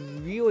actually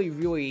really,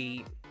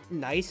 really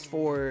nice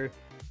for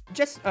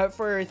just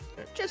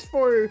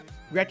for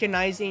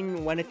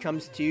recognizing when it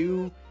comes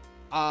to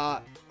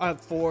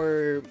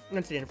for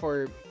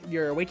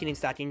your awakening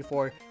stacking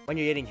for when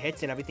you're getting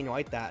hits and everything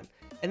like that.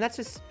 And that's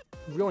just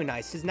really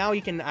nice, because now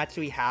you can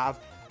actually have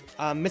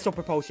missile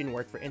propulsion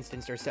work, for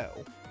instance,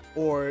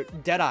 or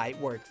Deadeye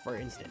work, for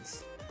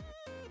instance.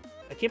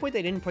 I can't believe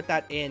they didn't put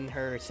that in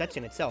her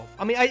section itself.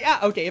 I mean, yeah,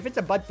 okay, if it's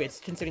a bud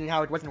fits, considering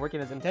how it wasn't working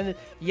as intended,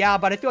 yeah,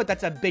 but I feel like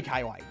that's a big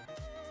highlight.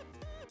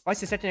 Once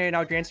the secondary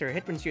now grants her a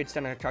hit when she hits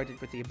stun on a target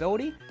with the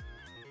ability.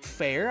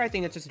 Fair. I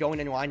think that's just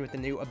going in line with the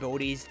new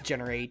abilities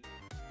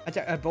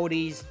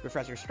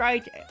Refresher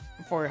Strike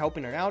for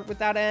helping her out with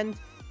that end,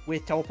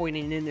 with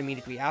teleporting in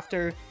immediately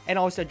after, and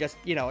also just,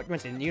 you know,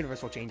 once the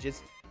universal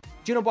changes.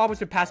 Juno Bob was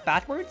pass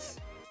backwards.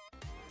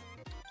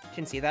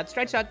 Can see that.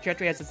 Strike Shot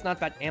Treachery has its not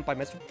bad amp by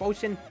Missile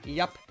Potion.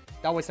 Yup.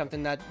 That was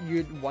something that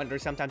you'd wonder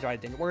sometimes why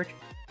it didn't work.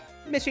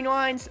 Missing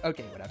lines.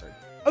 Okay, whatever.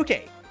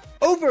 Okay.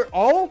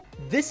 Overall,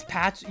 this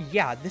patch,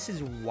 yeah, this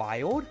is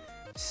wild.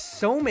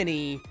 So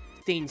many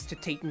things to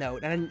take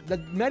note. And the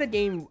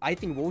metagame, I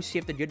think, will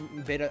shift a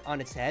good bit on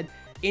its head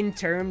in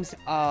terms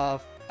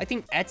of, I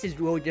think Etz is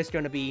really just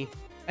going to be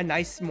a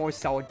nice, more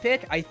solid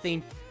pick. I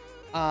think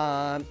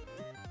Haluna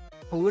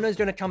is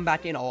going to come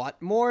back in a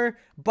lot more.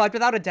 But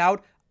without a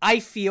doubt, I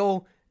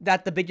feel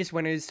that the biggest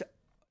winners,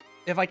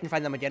 if I can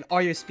find them again,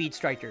 are your speed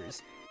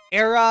strikers.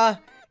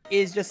 Era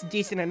is just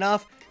decent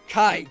enough.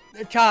 Kai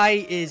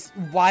is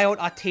wild.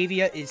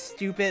 Octavia is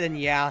stupid. And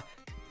yeah,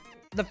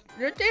 the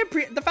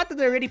fact that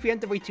they're already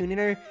preemptively tuning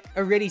her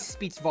already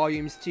speaks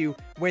volumes to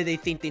where they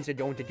think things are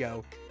going to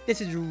go.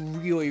 This is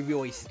really,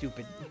 really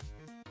stupid.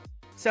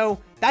 So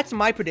that's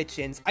my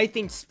predictions. I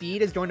think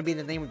speed is going to be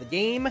the name of the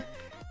game.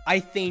 I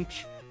think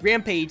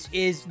Rampage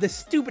is the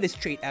stupidest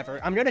trait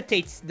ever. I'm going to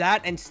take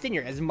that and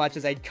Stinger as much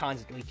as I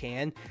constantly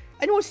can,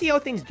 and we'll see how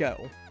things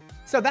go.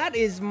 So that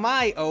is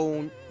my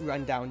own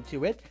rundown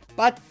to it,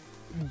 but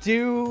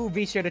do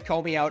be sure to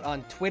call me out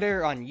on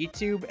Twitter, on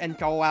YouTube, and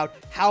call out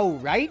how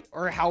right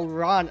or how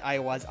wrong I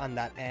was on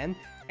that end.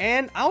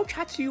 And I'll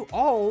catch you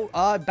all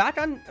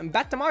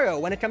back tomorrow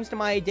when it comes to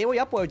my daily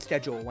upload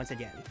schedule once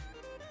again.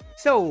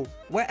 So,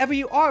 wherever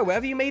you are,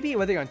 wherever you may be,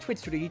 whether you're on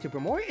Twitch, Twitter, YouTube, or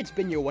more, it's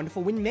been your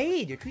Wonderful Wind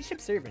Maid, your Cruz Ship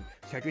Servant,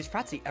 Chartreuse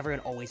Proxy, ever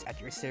and always at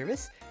your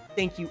service.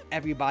 Thank you,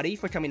 everybody,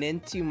 for coming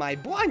in to my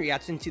blind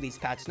reaction to these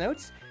patch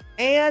notes.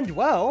 And,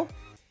 well,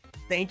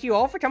 thank you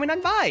all for coming on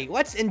by.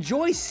 Let's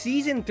enjoy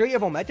Season 3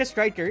 of Omega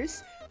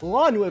Strikers,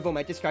 long live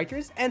Omega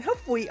Strikers, and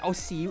hopefully I'll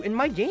see you in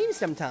my game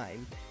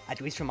sometime.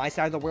 At least from my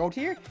side of the world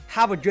here,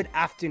 have a good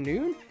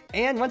afternoon,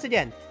 and once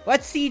again,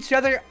 let's see each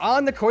other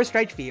on the core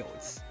strike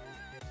fields.